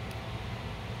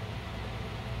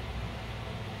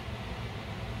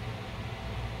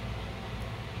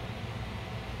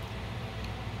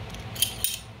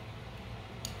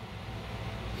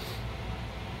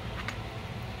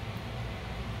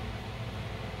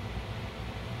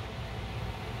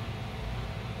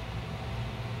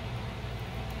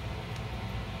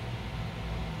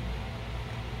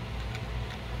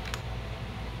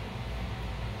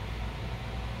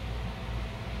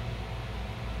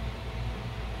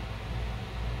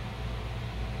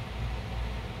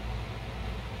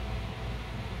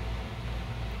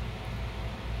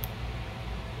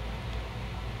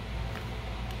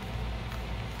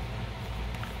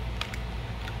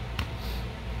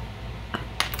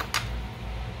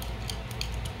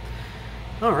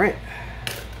 All right,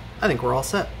 I think we're all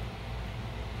set.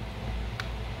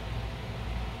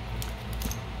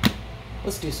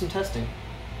 Let's do some testing.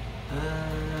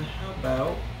 How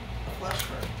about a flash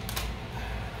card?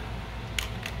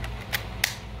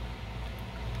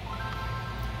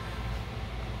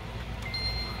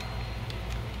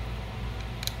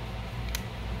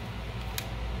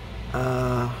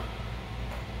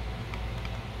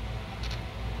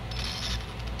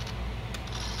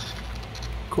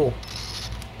 Cool.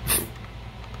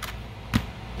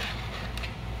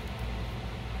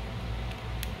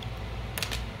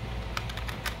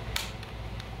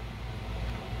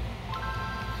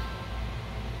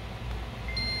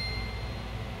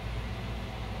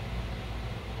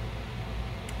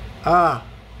 Ah,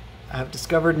 I've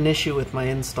discovered an issue with my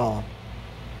install.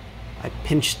 I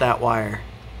pinched that wire.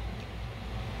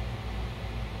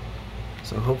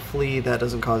 So hopefully that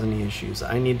doesn't cause any issues.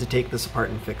 I need to take this apart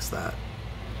and fix that.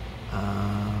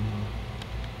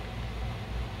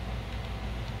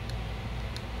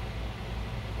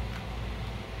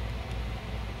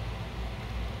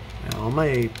 Now all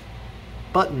my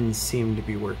buttons seem to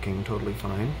be working totally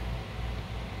fine.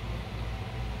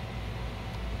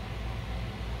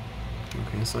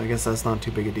 Okay, so I guess that's not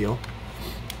too big a deal.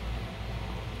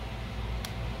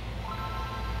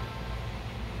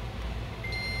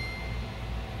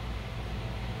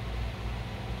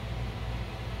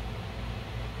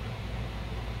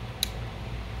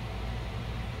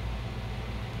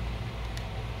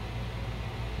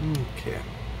 Okay,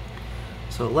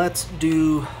 so let's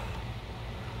do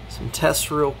some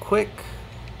tests real quick.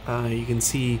 You can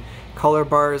see color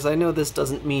bars. I know this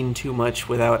doesn't mean too much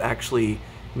without actually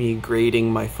me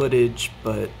grading my footage,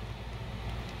 but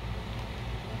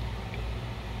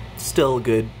still a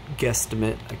good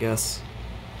guesstimate, I guess.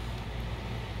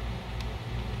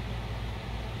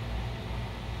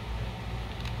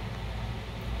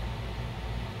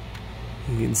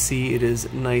 You can see it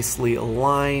is nicely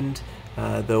aligned,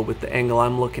 though with the angle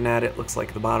I'm looking at, it looks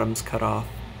like the bottom's cut off,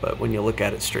 but when you look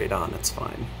at it straight on, it's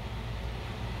fine.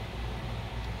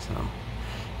 So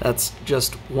that's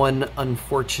just one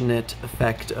unfortunate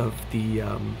effect of the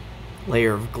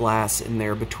layer of glass in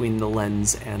there between the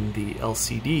lens and the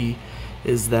LCD,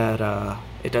 is that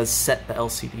it does set the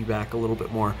LCD back a little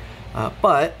bit more.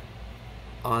 But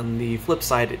on the flip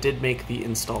side, it did make the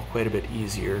install quite a bit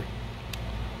easier.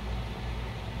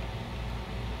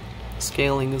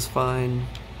 Scaling is fine.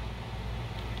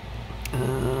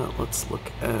 Let's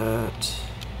look at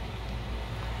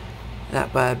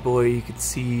that bad boy. You can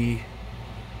see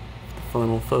the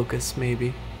funnel focus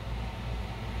maybe.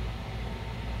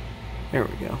 There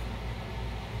we go.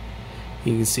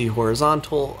 You can see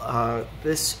horizontal.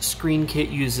 This screen kit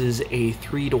uses a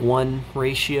 3:1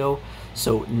 ratio,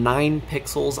 so 9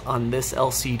 pixels on this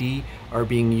LCD are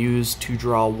being used to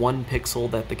draw 1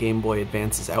 pixel that the Game Boy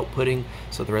Advance is outputting,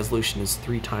 so the resolution is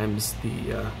 3 times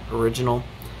the original.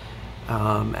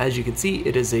 As you can see,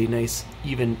 it is a nice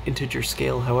even integer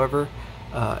scale, however,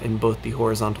 in both the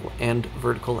horizontal and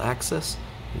vertical axis.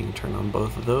 You can turn on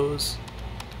both of those.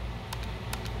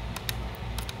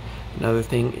 Another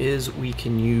thing is we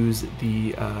can use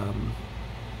the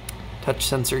touch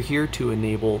sensor here to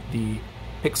enable the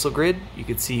pixel grid. You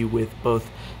can see with both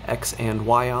X and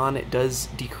Y on, it does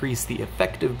decrease the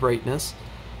effective brightness,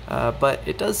 but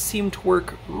it does seem to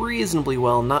work reasonably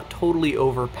well, not totally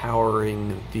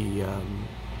overpowering the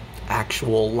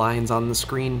actual lines on the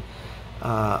screen.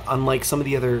 Unlike some of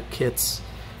the other kits,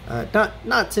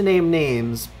 not to name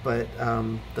names, but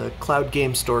the Cloud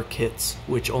Game Store kits,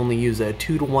 which only use a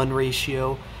 2:1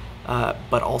 ratio,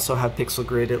 but also have pixel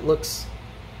grid, it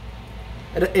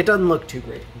doesn't look too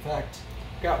great. In fact,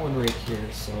 got one right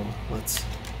here, so let's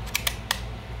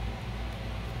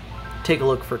take a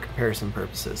look for comparison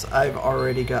purposes. I've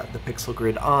already got the pixel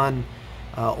grid on,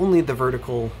 only the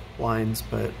vertical lines,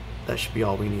 but that should be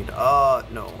all we need.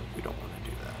 No, we don't want to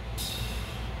do that.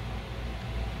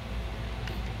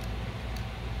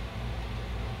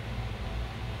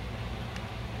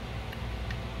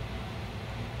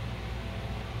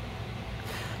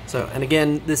 So, and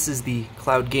again, this is the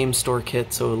Cloud Game Store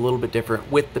kit, so a little bit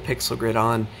different with the pixel grid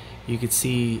on. You can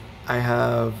see I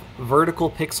have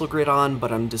vertical pixel grid on,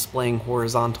 but I'm displaying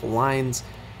horizontal lines.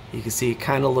 You can see it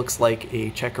kind of looks like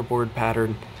a checkerboard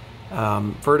pattern.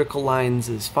 Vertical lines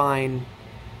is fine,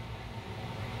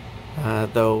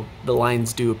 though the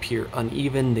lines do appear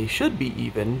uneven. They should be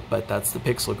even, but that's the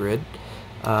pixel grid.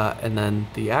 And then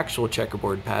the actual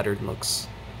checkerboard pattern looks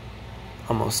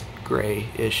almost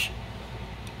gray-ish.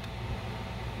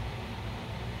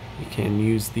 You can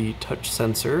use the touch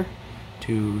sensor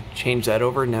to change that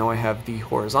over. Now I have the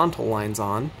horizontal lines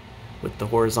on with the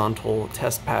horizontal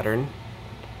test pattern,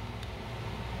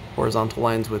 horizontal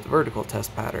lines with vertical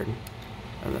test pattern,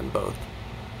 and then both.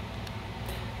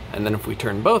 And then if we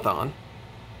turn both on,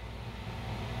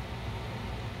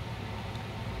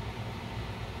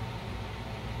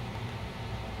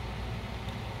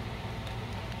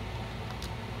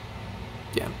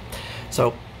 yeah,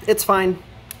 so it's fine,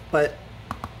 but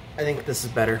I think this is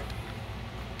better.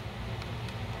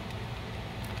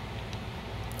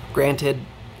 Granted,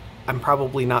 I'm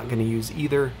probably not going to use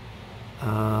either.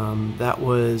 That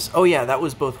was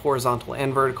both horizontal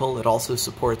and vertical. It also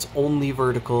supports only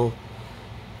vertical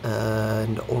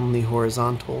and only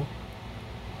horizontal.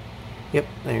 Yep,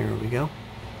 there we go.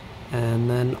 And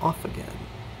then off again.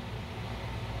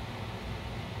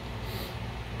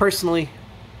 Personally,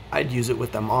 I'd use it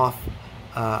with them off.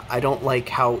 I don't like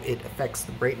how it affects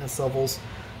the brightness levels.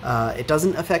 It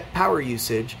doesn't affect power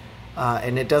usage,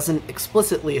 and it doesn't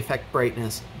explicitly affect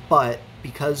brightness, but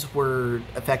because we're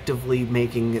effectively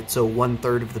making it so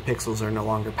 1/3 of the pixels are no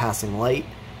longer passing light,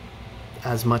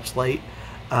 as much light,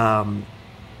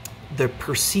 the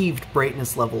perceived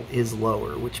brightness level is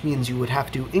lower, which means you would have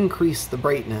to increase the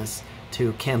brightness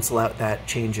to cancel out that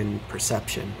change in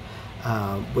perception,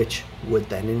 which would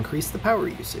then increase the power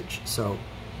usage. So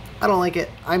I don't like it.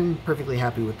 I'm perfectly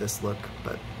happy with this look,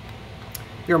 but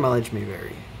your mileage may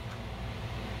vary.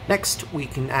 Next, we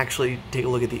can actually take a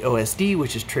look at the OSD,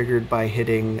 which is triggered by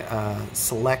hitting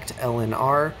select L and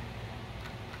R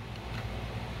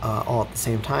all at the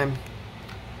same time,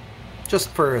 just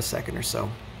for a second or so.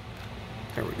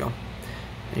 There we go.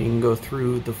 And you can go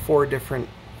through the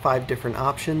 5 different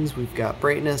options. We've got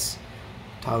brightness,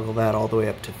 toggle that all the way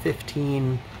up to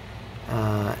 15,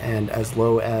 and as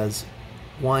low as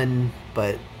 1,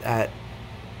 but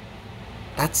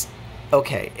that's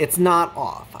okay. It's not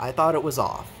off. I thought it was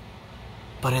off,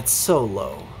 but it's so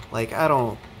low. Like, I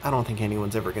don't think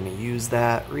anyone's ever going to use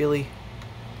that, really.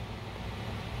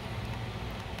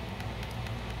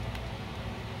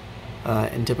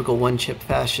 In typical one-chip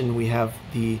fashion, we have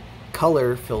the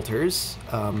color filters.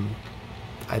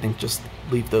 I think just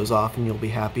leave those off and you'll be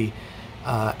happy.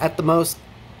 At the most,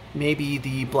 maybe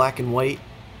the black and white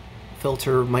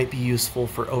filter might be useful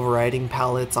for overriding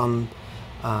palettes on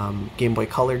Game Boy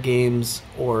Color games,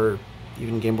 or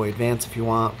even Game Boy Advance if you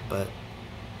want, but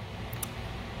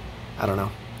I don't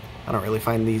know. I don't really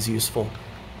find these useful.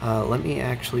 Let me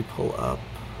actually pull up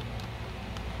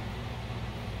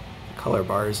the color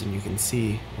bars and you can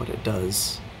see what it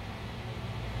does.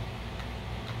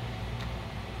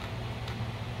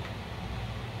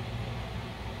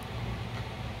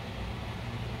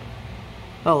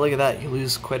 Oh, look at that. You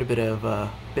lose quite a bit of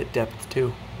bit depth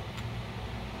too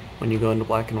when you go into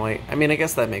black and white. I mean, I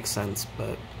guess that makes sense,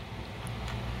 but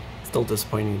still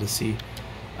disappointing to see.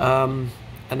 And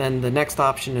then the next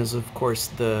option is, of course,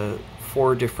 the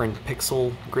 4 different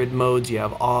pixel grid modes. You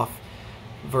have off,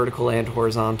 vertical and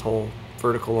horizontal,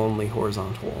 vertical only,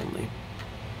 horizontal only.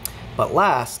 But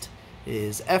last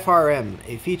is FRM,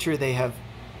 a feature they have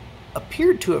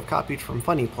appeared to have copied from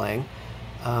funnyplaying,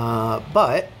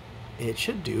 but it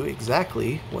should do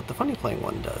exactly what the funnyplaying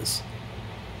one does.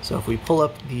 So if we pull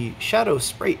up the shadow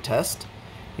sprite test,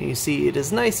 and you see it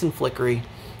is nice and flickery.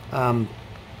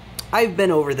 I've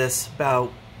been over this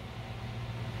about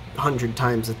 100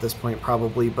 times at this point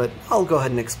probably, but I'll go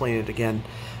ahead and explain it again.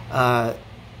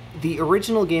 The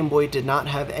original Game Boy did not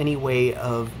have any way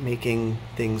of making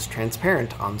things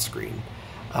transparent on screen.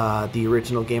 The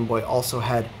original Game Boy also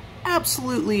had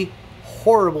absolutely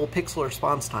horrible pixel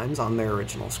response times on their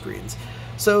original screens.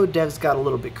 So devs got a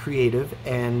little bit creative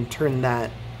and turned that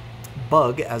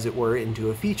bug, as it were, into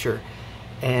a feature.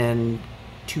 And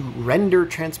to render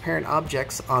transparent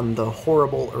objects on the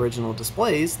horrible original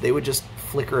displays, they would just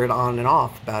flicker it on and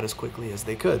off about as quickly as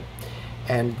they could.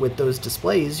 And with those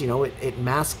displays, you know, it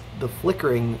masked the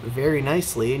flickering very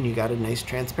nicely and you got a nice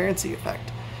transparency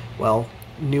effect. Well,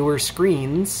 newer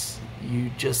screens,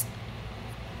 you just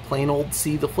plain old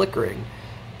see the flickering.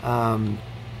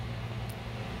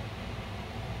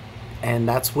 And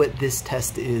that's what this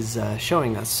test is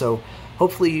showing us. So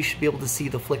hopefully you should be able to see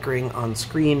the flickering on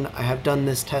screen. I have done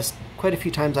this test quite a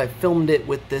few times. I've filmed it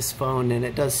with this phone and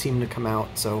it does seem to come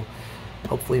out, so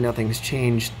hopefully nothing's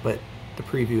changed, but the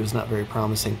preview is not very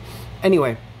promising.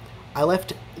 Anyway, I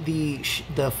left the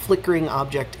flickering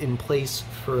object in place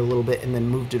for a little bit and then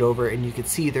moved it over, and you can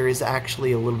see there is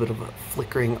actually a little bit of a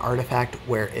flickering artifact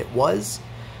where it was.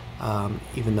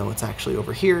 Even though it's actually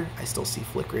over here, I still see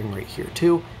flickering right here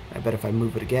too. I bet if I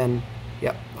move it again,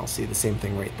 yep, I'll see the same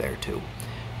thing right there too.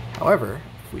 However,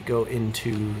 if we go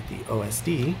into the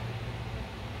OSD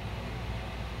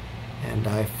and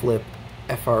I flip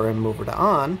FRM over to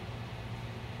on,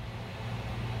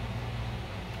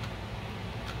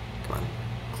 come on,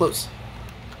 close.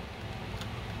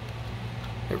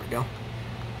 There we go.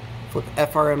 Flip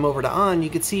FRM over to on, you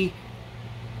can see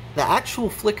the actual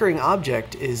flickering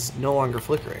object is no longer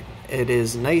flickering. It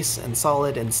is nice and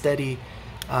solid and steady.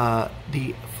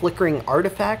 The flickering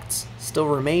artifacts still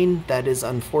remain. That is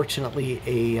unfortunately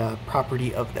a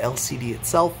property of the LCD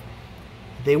itself.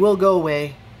 They will go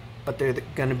away, but they're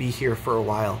going to be here for a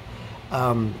while.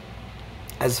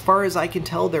 As far as I can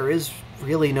tell, there is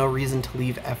really no reason to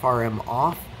leave FRM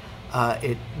off.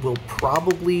 It will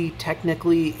probably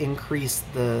technically increase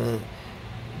the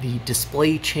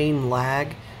display chain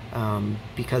lag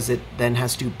because it then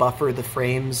has to buffer the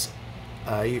frames.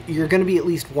 You're going to be at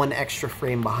least one extra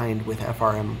frame behind with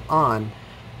FRM on,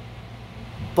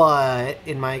 but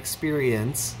in my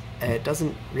experience, it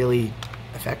doesn't really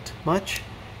affect much.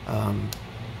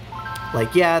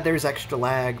 Like, yeah, there's extra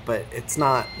lag, but it's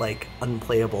not like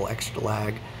unplayable extra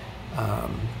lag.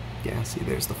 Yeah, see,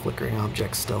 there's the flickering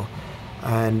object still.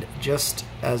 And just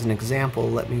as an example,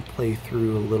 let me play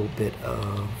through a little bit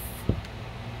of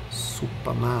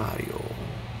Super Mario.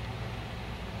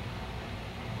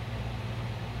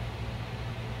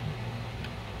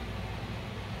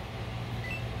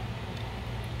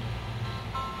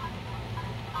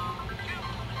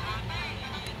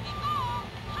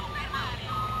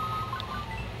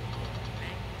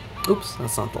 Oops,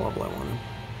 that's not the level I wanted.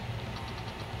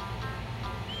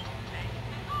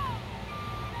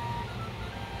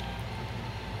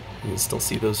 You can still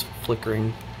see those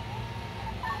flickering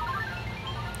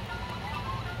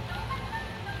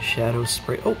shadow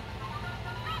spray. Oh!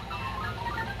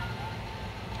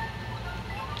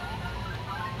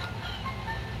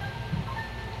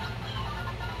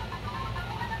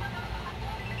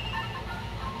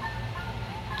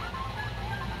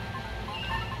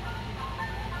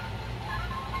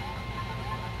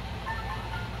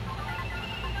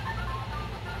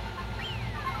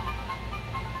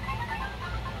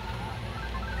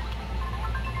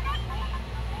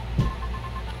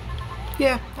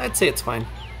 Yeah, I'd say it's fine.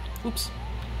 Oops.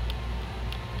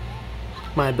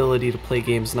 My ability to play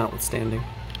games notwithstanding.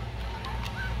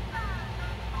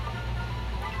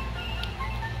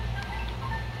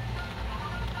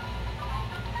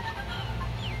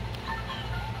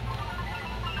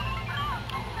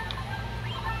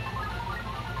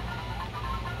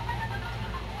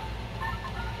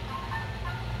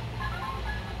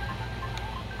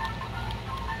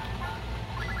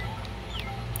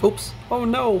 Oops. Oh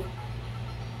no!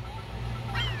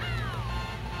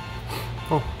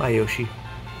 Oh, bye Yoshi.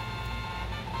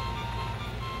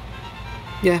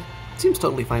 Yeah, seems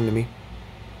totally fine to me.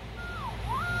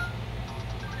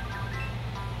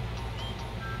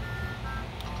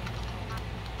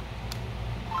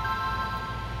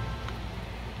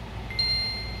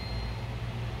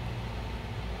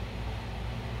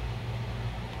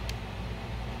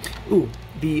 Ooh,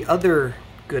 the other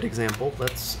good example,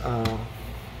 let's before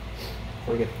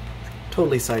we get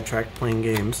totally sidetracked playing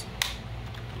games.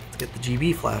 Get the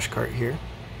GB flash cart here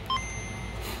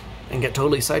and get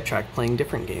totally sidetracked playing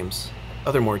different games,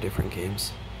 other more different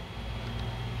games.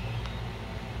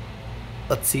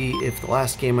 Let's see if the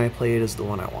last game I played is the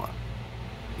one I want.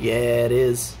 Yeah, it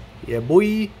is. Yeah,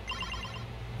 boy.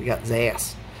 We got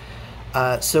Zass.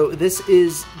 So this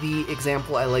is the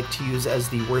example I like to use as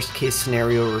the worst case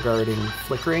scenario regarding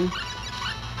flickering.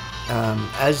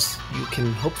 As you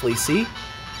can hopefully see,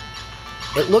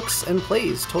 it looks and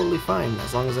plays totally fine,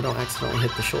 as long as I don't accidentally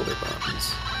hit the shoulder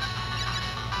buttons.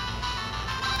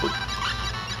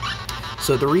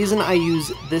 So the reason I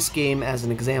use this game as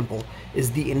an example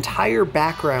is the entire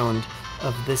background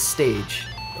of this stage,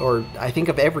 or I think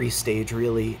of every stage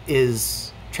really,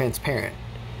 is transparent.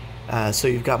 So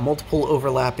you've got multiple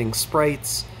overlapping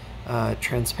sprites,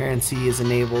 transparency is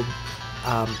enabled.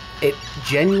 It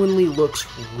genuinely looks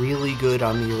really good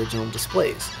on the original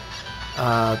displays.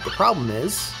 The problem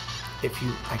is,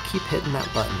 I keep hitting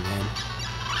that button, man.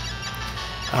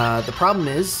 The problem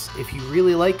is, if you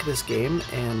really like this game,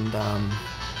 and I'm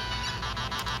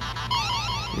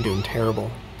doing terrible.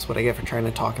 That's what I get for trying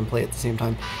to talk and play at the same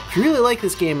time. If you really like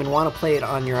this game and want to play it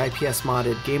on your IPS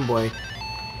modded Game Boy,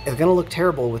 it's going to look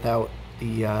terrible without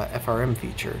the FRM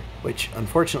feature, which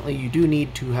unfortunately you do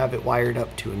need to have it wired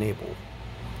up to enable.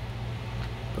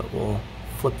 But we'll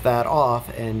flip that off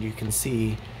and you can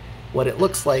see what it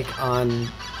looks like on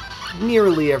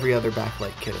nearly every other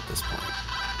backlight kit at this point.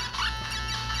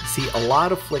 You see a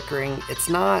lot of flickering. It's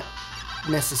not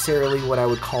necessarily what I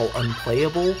would call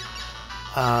unplayable,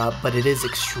 but it is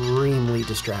extremely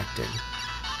distracting.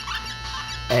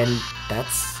 And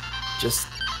that's just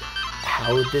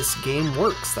how this game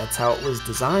works. That's how it was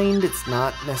designed. It's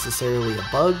not necessarily a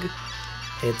bug.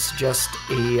 It's just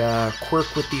a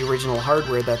quirk with the original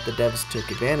hardware that the devs took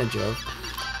advantage of,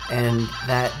 and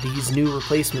that these new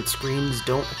replacement screens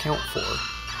don't account for.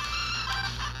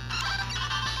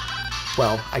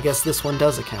 Well, I guess this one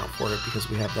does account for it because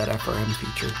we have that FRM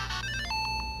feature.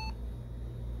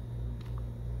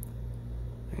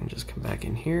 I can just come back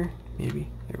in here, maybe.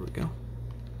 There we go.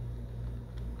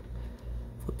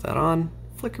 Flip that on.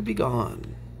 Flicker be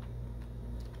gone.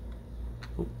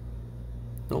 Oh,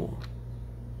 no.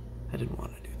 I didn't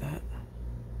want to do that.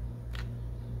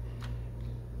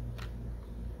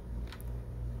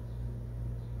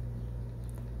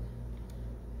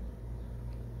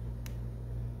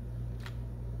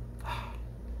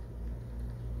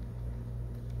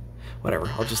 Whatever,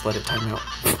 I'll just let it time out.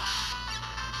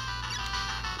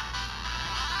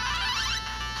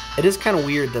 It is kind of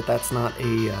weird that that's not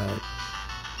a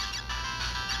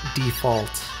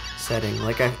default setting.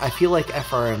 Like, I feel like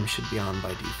FRM should be on by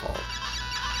default.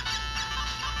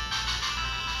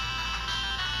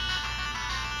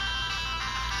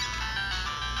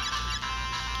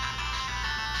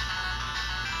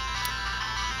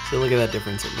 So look at that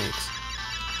difference it makes.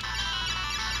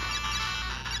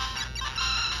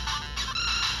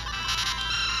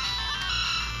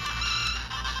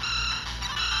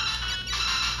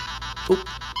 Oop.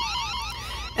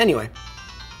 Anyway,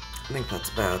 I think that's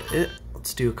about it.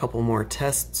 Let's do a couple more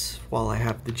tests while I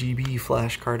have the GB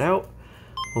flash card out.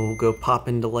 We'll go pop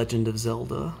into Legend of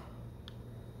Zelda.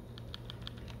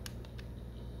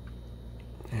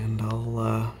 And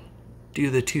I'll do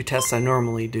the two tests I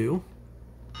normally do.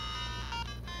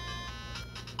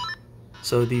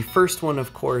 So the first one,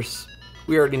 of course,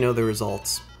 we already know the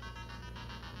results.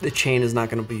 The chain is not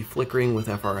going to be flickering with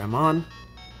FRM on,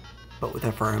 but with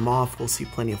FRM off, we'll see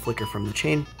plenty of flicker from the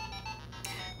chain.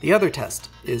 The other test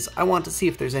is I want to see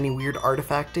if there's any weird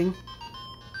artifacting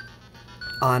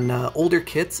on older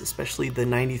kits, especially the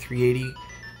 9380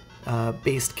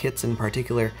 based kits in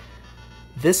particular.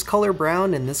 This color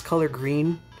brown and this color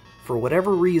green, for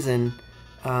whatever reason,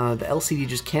 the LCD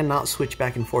just cannot switch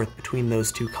back and forth between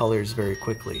those two colors very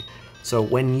quickly. So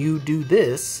when you do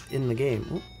this in the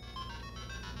game,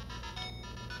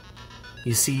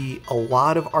 you see a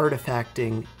lot of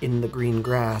artifacting in the green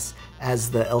grass as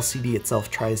the LCD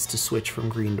itself tries to switch from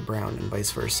green to brown and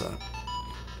vice versa.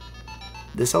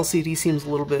 This LCD seems a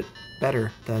little bit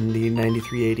better than the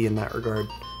 9380 in that regard.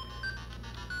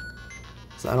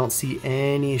 So I don't see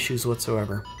any issues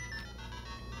whatsoever.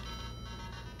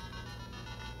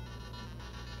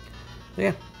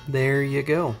 Yeah, there you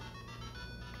go.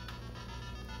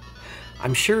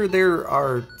 I'm sure there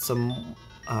are some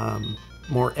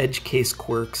more edge case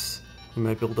quirks you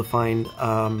might be able to find.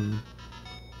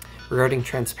 Regarding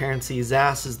transparency,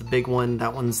 ZAS is the big one.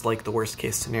 That one's like the worst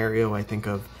case scenario I think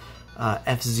of.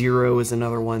 F0 is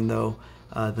another one though.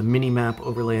 The mini-map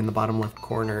overlay in the bottom left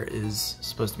corner is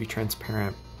supposed to be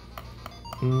transparent.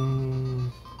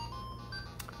 I'm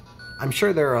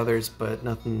sure there are others, but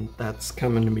nothing that's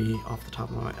coming to me off the top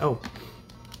of my mind. Oh,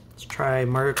 let's try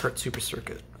Mario Kart Super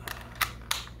Circuit.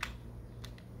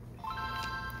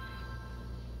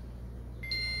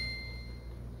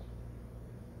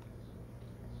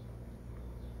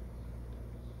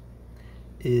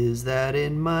 Is that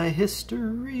in my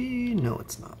history? No,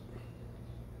 it's not.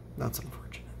 That's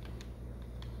unfortunate.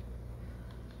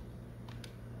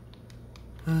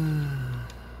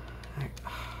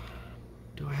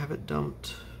 Do I have it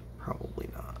dumped? Probably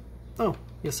not. Oh,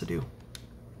 yes I do.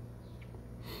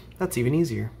 That's even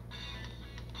easier.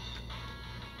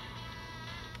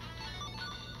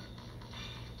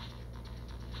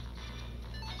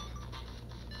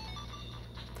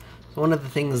 So one of the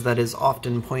things that is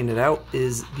often pointed out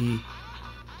is the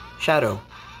shadow.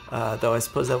 Though I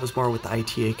suppose that was more with the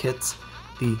ITA kits.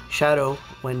 The shadow,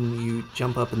 when you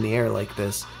jump up in the air like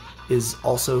this, is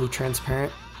also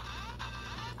transparent.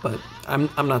 But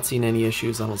I'm not seeing any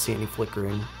issues. I don't see any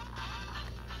flickering.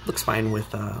 Looks fine with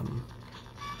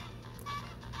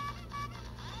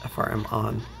FRM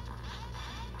on.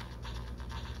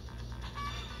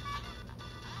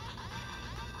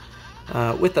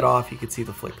 With it off, you could see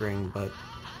the flickering, but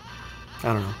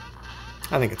I don't know.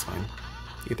 I think it's fine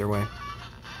either way,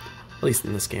 at least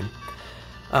in this game.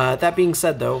 That being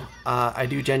said, though, I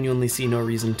do genuinely see no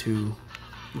reason to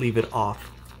leave it off.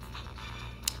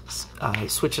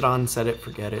 Switch it on, set it,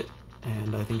 forget it,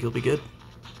 and I think you'll be good.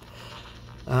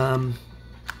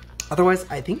 Otherwise,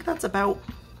 I think that's about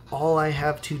all I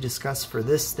have to discuss for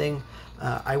this thing.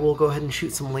 I will go ahead and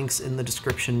shoot some links in the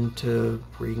description to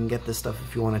where you can get this stuff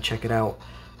if you want to check it out.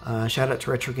 Shout out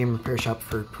to Retro Game Repair Shop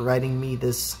for providing me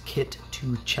this kit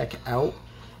to check out.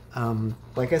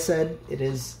 Like I said, it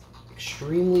is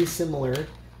extremely similar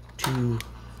to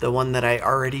the one that I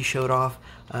already showed off,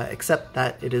 except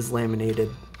that it is laminated.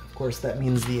 Of course, that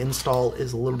means the install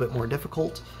is a little bit more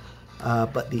difficult,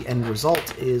 but the end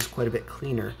result is quite a bit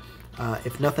cleaner.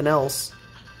 If nothing else,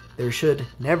 there should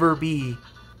never be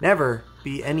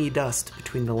any dust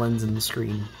between the lens and the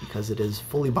screen because it is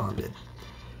fully bonded.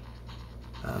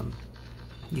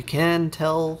 You can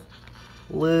tell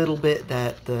a little bit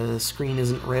that the screen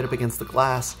isn't right up against the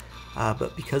glass,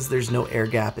 but because there's no air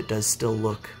gap, it does still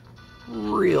look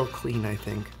real clean, I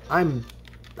think. I'm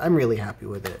really happy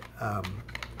with it.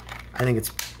 I think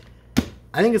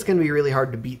it's going to be really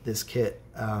hard to beat this kit.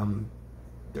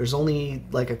 There's only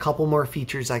like a couple more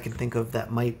features I can think of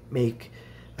that might make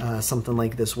something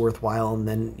like this worthwhile, and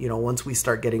then, you know, once we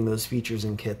start getting those features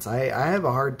in kits, I have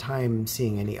a hard time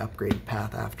seeing any upgrade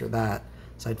path after that,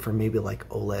 aside from maybe like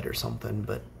OLED or something.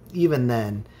 But even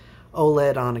then,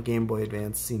 OLED on a Game Boy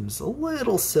Advance seems a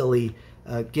little silly,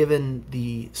 given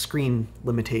the screen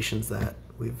limitations that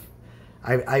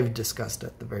I've discussed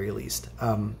at the very least.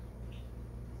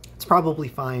 It's probably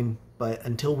fine, but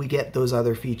until we get those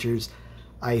other features,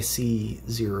 I see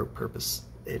zero point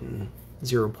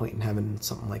in having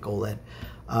something like OLED.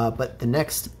 But the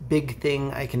next big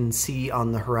thing I can see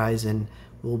on the horizon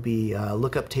will be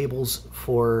lookup tables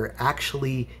for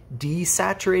actually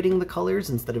desaturating the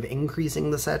colors instead of increasing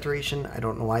the saturation. I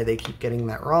don't know why they keep getting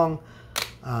that wrong.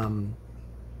 Now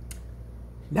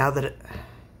that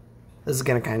this is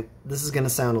gonna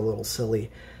sound a little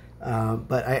silly,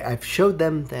 but I've showed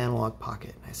them the analog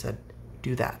pocket. I said,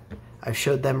 do that. I've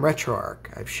showed them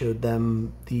RetroArch. I've showed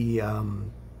them the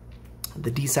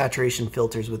desaturation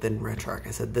filters within RetroArch.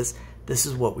 I said, this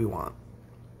is what we want.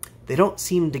 They don't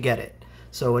seem to get it.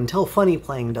 So until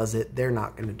funnyplaying does it, they're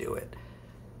not going to do it.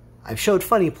 I've showed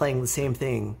funnyplaying the same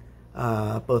thing,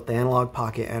 both the analog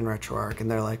pocket and RetroArch,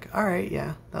 and they're like, all right,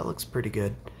 yeah, that looks pretty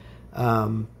good.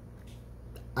 I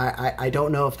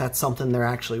don't know if that's something they're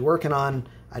actually working on.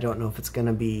 I don't know if it's going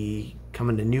to be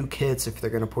coming to new kits, if they're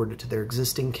going to port it to their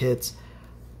existing kits.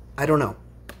 I don't know.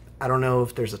 I don't know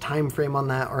if there's a time frame on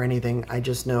that or anything. I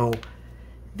just know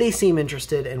they seem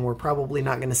interested, and we're probably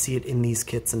not going to see it in these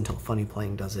kits until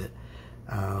funnyplaying does it.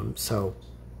 So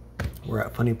we're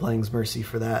at funnyplaying's mercy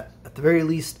for that at the very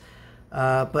least.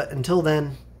 But until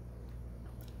then,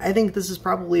 I think this is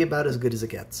probably about as good as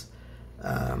it gets.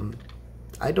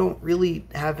 I don't really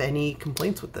have any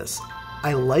complaints with this.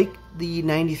 I like the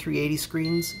 9380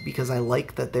 screens because I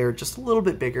like that they're just a little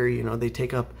bit bigger. You know, they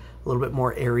take up a little bit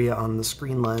more area on the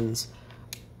screen lens.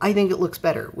 I think it looks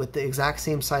better. With the exact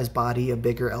same size body, a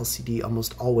bigger LCD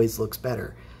almost always looks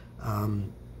better.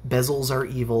 Bezels are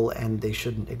evil and they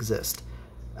shouldn't exist,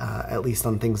 at least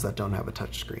on things that don't have a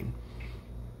touch screen.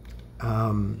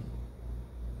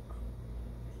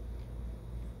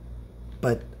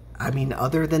 But I mean,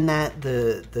 other than that,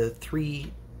 the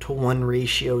 3:1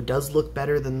 ratio does look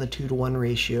better than the 2:1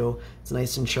 ratio. It's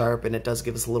nice and sharp, and it does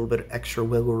give us a little bit of extra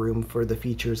wiggle room for the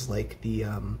features like the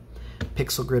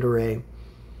pixel grid array.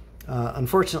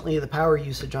 Unfortunately, the power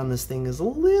usage on this thing is a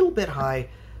little bit high,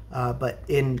 but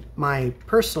in my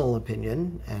personal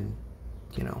opinion, and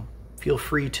you know, feel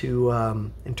free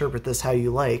to interpret this how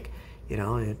you like, you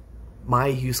know, my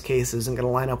use case isn't going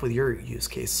to line up with your use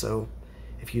case, so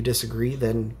if you disagree,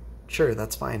 then sure,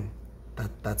 that's fine.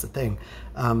 That's a thing.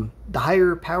 The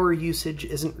higher power usage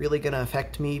isn't really going to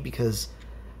affect me because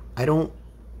I don't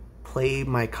play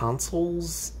my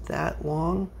consoles that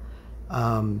long.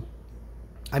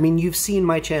 I mean, you've seen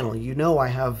my channel. You know I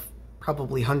have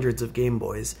probably hundreds of Game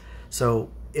Boys. So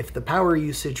if the power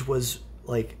usage was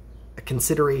like a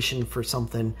consideration for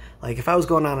something, like if I was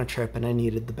going on a trip and I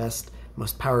needed the best,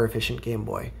 most power efficient Game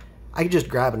Boy, I could just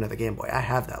grab another Game Boy. I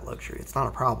have that luxury. It's not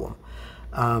a problem.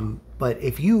 But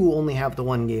if you only have the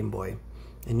one Game Boy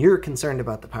and you're concerned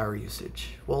about the power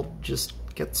usage, well, just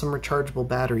get some rechargeable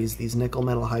batteries. These nickel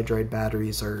metal hydride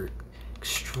batteries are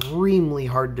extremely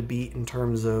hard to beat in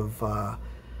terms of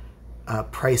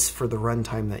price for the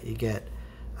runtime that you get.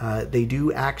 They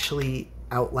do actually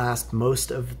outlast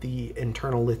most of the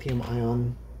internal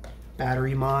lithium-ion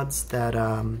battery mods that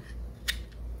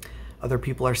other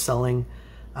people are selling.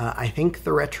 I think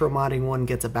the retro modding one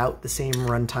gets about the same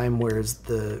runtime, whereas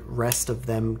the rest of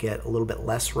them get a little bit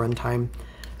less runtime.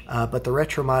 But the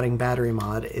retro modding battery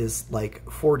mod is like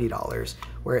 $40,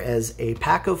 whereas a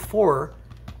pack of 4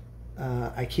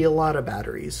 IKEA Lotta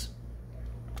batteries,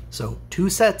 so 2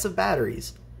 sets of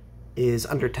batteries, is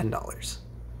under $10.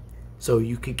 So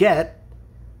you could get,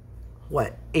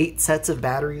 what, 8 sets of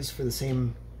batteries for the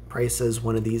same price as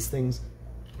one of these things?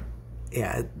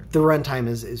 Yeah, the runtime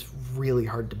is really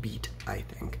hard to beat, I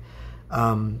think.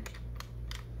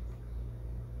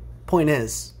 Point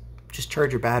is, just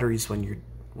charge your batteries when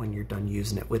you're done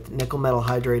using it. With nickel metal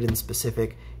hydride in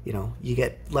specific, you know, you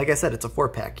get, like I said, it's a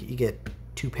 4-pack. You get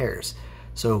 2 pairs.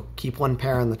 So keep 1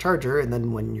 pair on the charger, and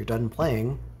then when you're done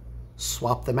playing,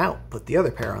 swap them out, put the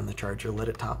other pair on the charger, let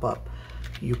it top up.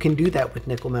 You can do that with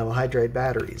nickel metal hydride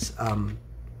batteries.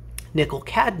 Nickel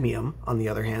cadmium, on the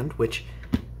other hand, which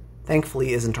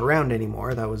thankfully isn't around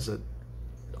anymore. That was a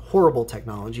horrible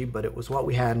technology, but it was what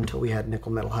we had until we had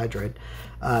nickel metal hydride.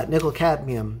 Nickel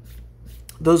cadmium,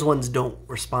 those ones don't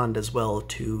respond as well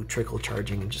to trickle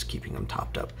charging and just keeping them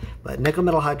topped up. But nickel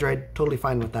metal hydride, totally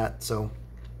fine with that, so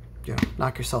you know,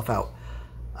 knock yourself out.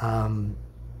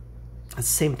 It's the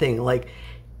same thing. Like,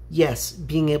 yes,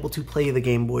 being able to play the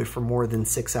Game Boy for more than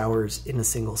 6 hours in a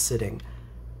single sitting,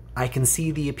 I can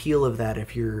see the appeal of that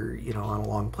if you're, you know, on a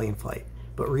long plane flight.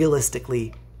 But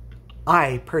realistically,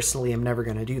 I personally am never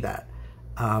going to do that.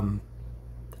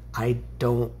 I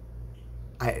don't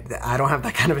have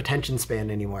that kind of attention span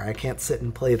anymore. I can't sit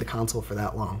and play the console for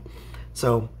that long.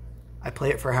 So I play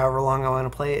it for however long I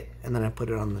want to play it, and then I put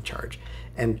it on the charge.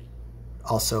 And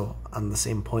also, on the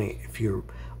same point, if you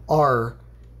are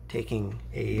taking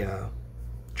a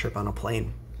trip on a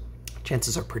plane,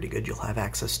 chances are pretty good you'll have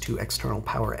access to external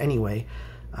power anyway.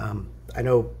 I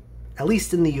know, at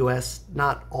least in the US,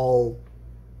 not all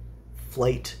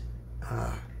flight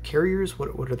carriers, what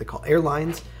are they called?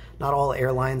 Airlines. Not all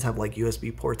airlines have like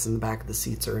USB ports in the back of the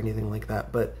seats or anything like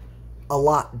that, but a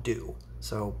lot do.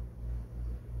 So,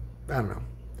 I don't know.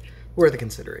 Worth a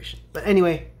consideration. But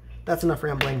anyway, that's enough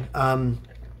rambling.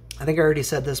 I think I already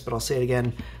said this, but I'll say it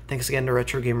again. Thanks again to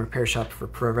Retro Game Repair Shop for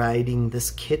providing this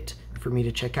kit for me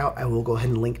to check out. I will go ahead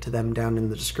and link to them down in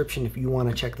the description if you want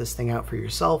to check this thing out for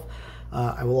yourself.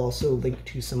 I will also link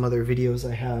to some other videos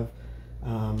I have,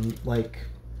 like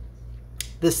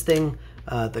this thing,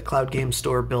 the Cloud Game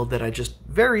Store build that I just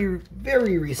very,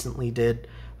 very recently did,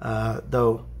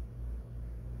 though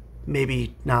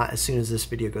maybe not as soon as this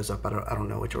video goes up. I don't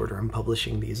know which order I'm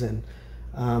publishing these in.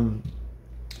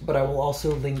 But I will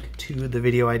also link to the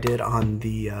video I did on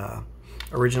the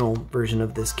original version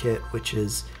of this kit, which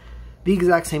is the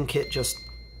exact same kit, just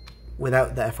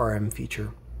without the FRM feature.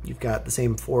 You've got the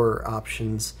same 4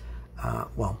 options,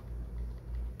 well,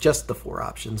 just the 4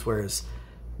 options, whereas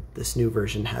this new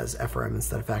version has FRM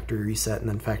instead of factory reset, and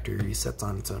then factory resets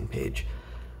on its own page.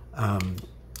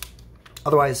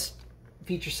 Otherwise,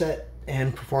 feature set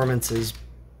and performance is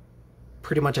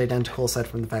pretty much identical, aside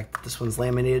from the fact that this one's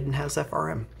laminated and has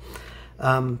FRM.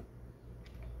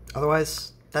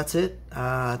 Otherwise, that's it.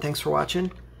 Thanks for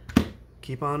watching.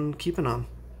 Keep on keeping on.